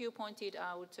many of you pointed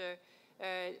out,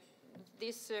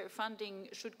 this funding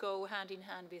should go hand in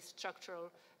hand with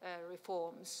structural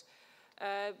reforms.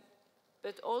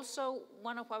 But also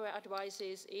one of our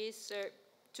advices is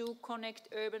to connect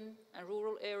urban and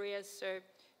rural areas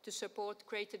to support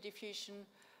greater diffusion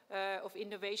of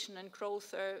innovation and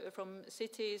growth from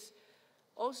cities.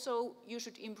 Also, you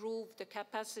should improve the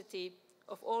capacity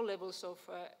of all levels of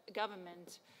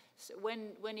government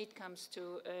when it comes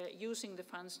to using the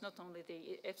funds, not only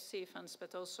the FC funds,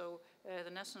 but also the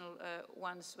national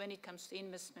ones when it comes to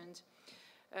investment.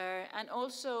 And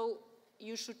also,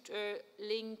 you should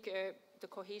link the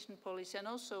cohesion policy and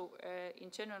also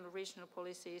in general regional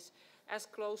policies as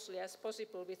closely as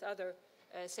possible with other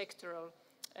sectoral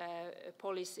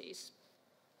policies.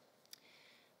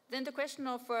 Then the question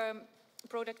of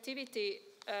productivity,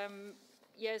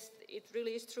 yes, it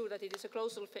really is true that it is a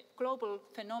global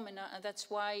phenomena, and that's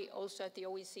why also at the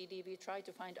OECD we try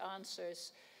to find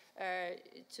answers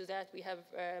to that. We have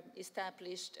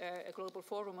established a global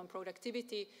forum on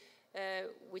productivity,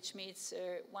 which meets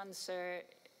once a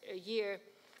year,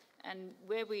 and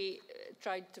where we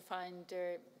tried to find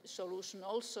a solution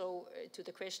also to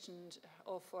the question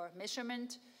of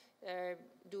measurement.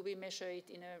 Do we measure it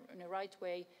in a right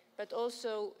way? But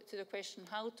also to the question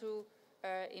how to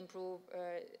improve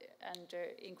and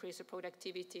increase the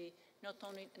productivity, not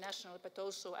only national, but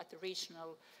also at the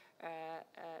regional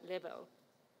level.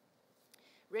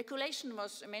 Regulation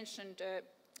was mentioned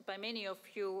by many of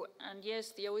you, and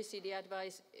yes, the OECD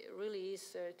advice really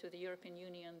is to the European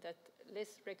Union that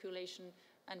less regulation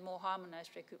and more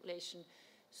harmonized regulation,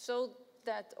 so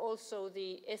that also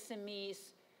the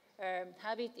SMEs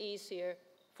have it easier,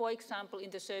 for example, in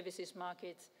the services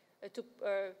market, to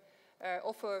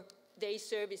offer day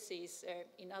services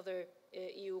in other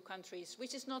EU countries,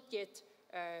 which is not yet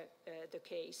the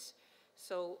case.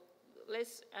 So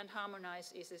less and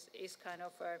harmonize is kind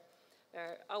of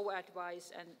our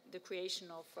advice and the creation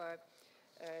of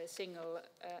a single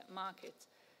market.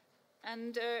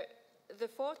 And the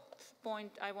fourth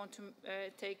point I want to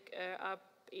take up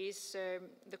is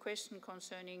the question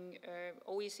concerning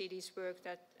OECD's work,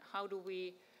 that how do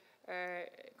we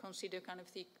consider kind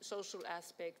of the social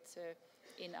aspects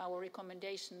in our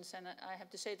recommendations. And I have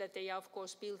to say that they are, of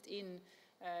course, built in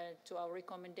to our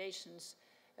recommendations.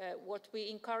 What we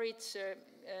encourage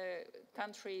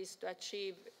countries to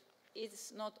achieve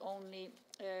is not only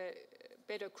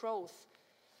better growth,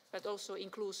 but also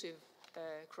inclusive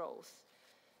growth.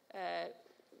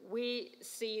 We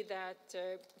see that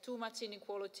too much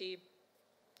inequality,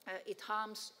 it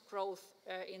harms growth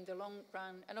in the long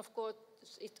run, and of course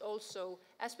it also,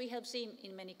 as we have seen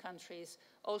in many countries,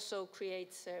 also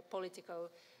creates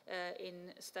political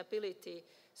instability.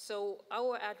 So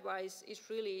our advice is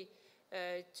really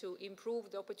to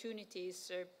improve the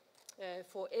opportunities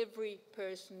for every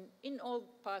person in all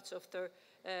parts of the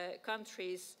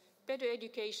countries, better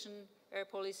education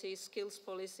policies, skills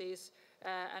policies,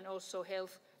 and also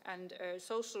health and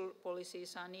social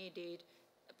policies are needed,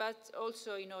 but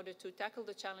also in order to tackle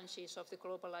the challenges of the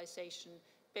globalization,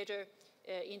 better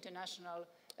international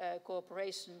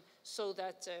cooperation, so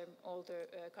that all the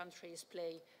countries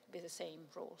play with the same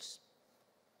roles.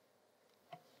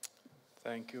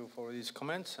 Thank you for these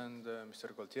comments, and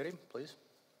Mr. Gualtieri, please.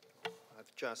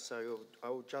 I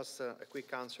would just a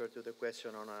quick answer to the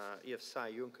question on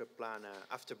EFSI Juncker plan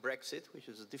after Brexit, which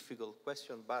is a difficult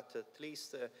question, but at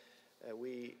least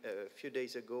we a few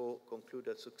days ago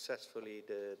concluded successfully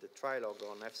the trilogue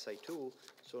on EFSI 2,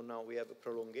 so now we have a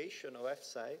prolongation of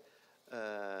EFSI,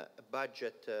 a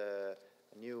budget, a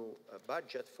new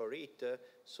budget for it,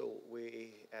 so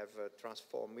we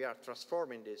are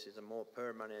transforming this as a more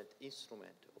permanent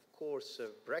instrument. Of course,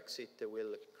 Brexit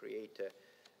will create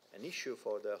an issue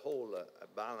for the whole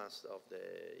balance of the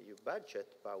EU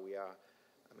budget, but we are,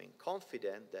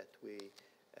 confident that we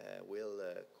will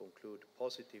conclude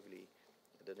positively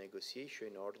the negotiation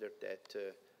in order that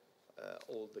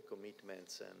all the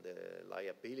commitments and the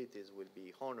liabilities will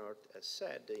be honored, as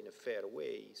said, in a fair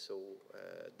way. So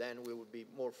then we will be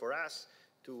more for us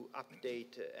to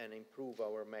update and improve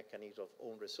our mechanism of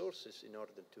own resources in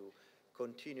order to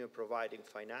continue providing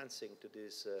financing to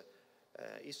this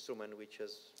instrument, which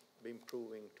has been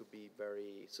proving to be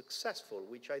very successful,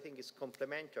 which I think is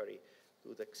complementary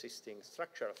to the existing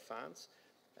structural funds.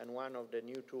 And one of the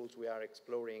new tools we are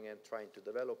exploring and trying to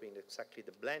develop is exactly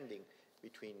the blending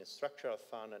between the structural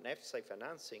fund and FSI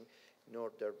financing, in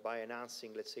order by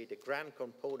enhancing, let's say, the grant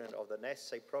component of the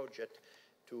FSI project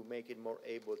to make it more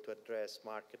able to address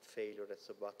market failure and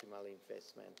suboptimal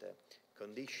investment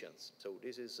conditions. So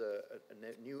this is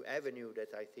a new avenue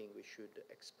that I think we should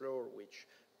explore, which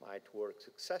might work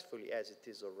successfully as it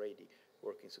is already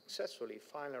working successfully.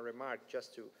 Final remark,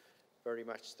 just to very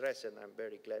much stress, and I'm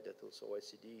very glad that also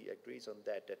OECD agrees on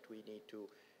that, that we need to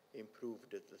improve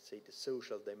let's say, the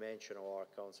social dimension of our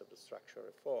concept of structural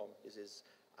reform. This is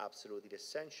absolutely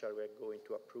essential. We're going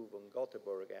to approve on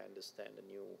Gothenburg, I understand,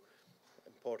 a new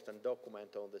important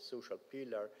document on the social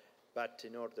pillar, but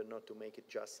in order not to make it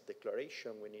just a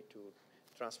declaration, we need to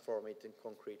transform it in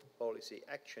concrete policy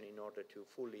action in order to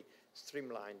fully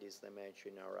streamline this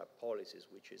dimension in our policies,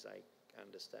 which is, I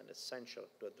understand, essential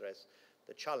to address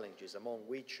the challenges, among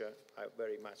which I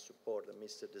very much support the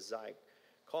Mr. Desai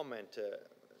comment.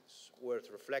 It's worth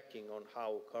reflecting on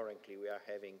how currently we are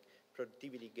having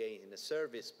productivity gain in the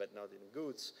service, but not in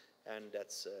goods, and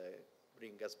that's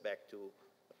bring us back to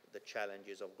the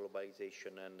challenges of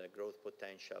globalization and growth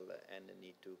potential, and the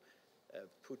need to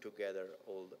put together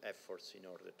all the efforts in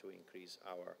order to increase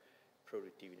our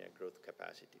productivity and growth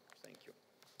capacity. Thank you.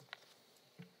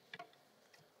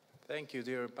 Thank you,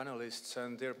 dear panelists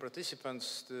and dear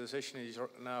participants. The session is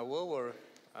now over,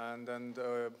 and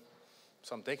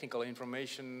some technical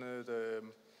information. The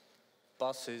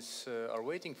buses are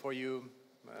waiting for you,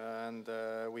 and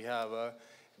we have a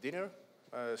dinner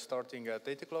starting at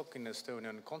 8 o'clock in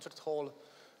Estonian Concert Hall,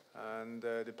 and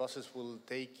the buses will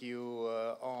take you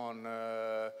on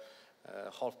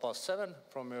 7:30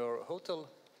 from your hotel,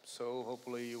 so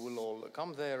hopefully you will all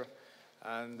come there,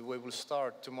 and we will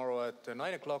start tomorrow at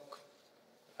 9 o'clock.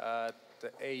 At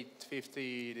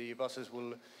 8:50 the buses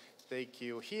will take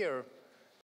you here.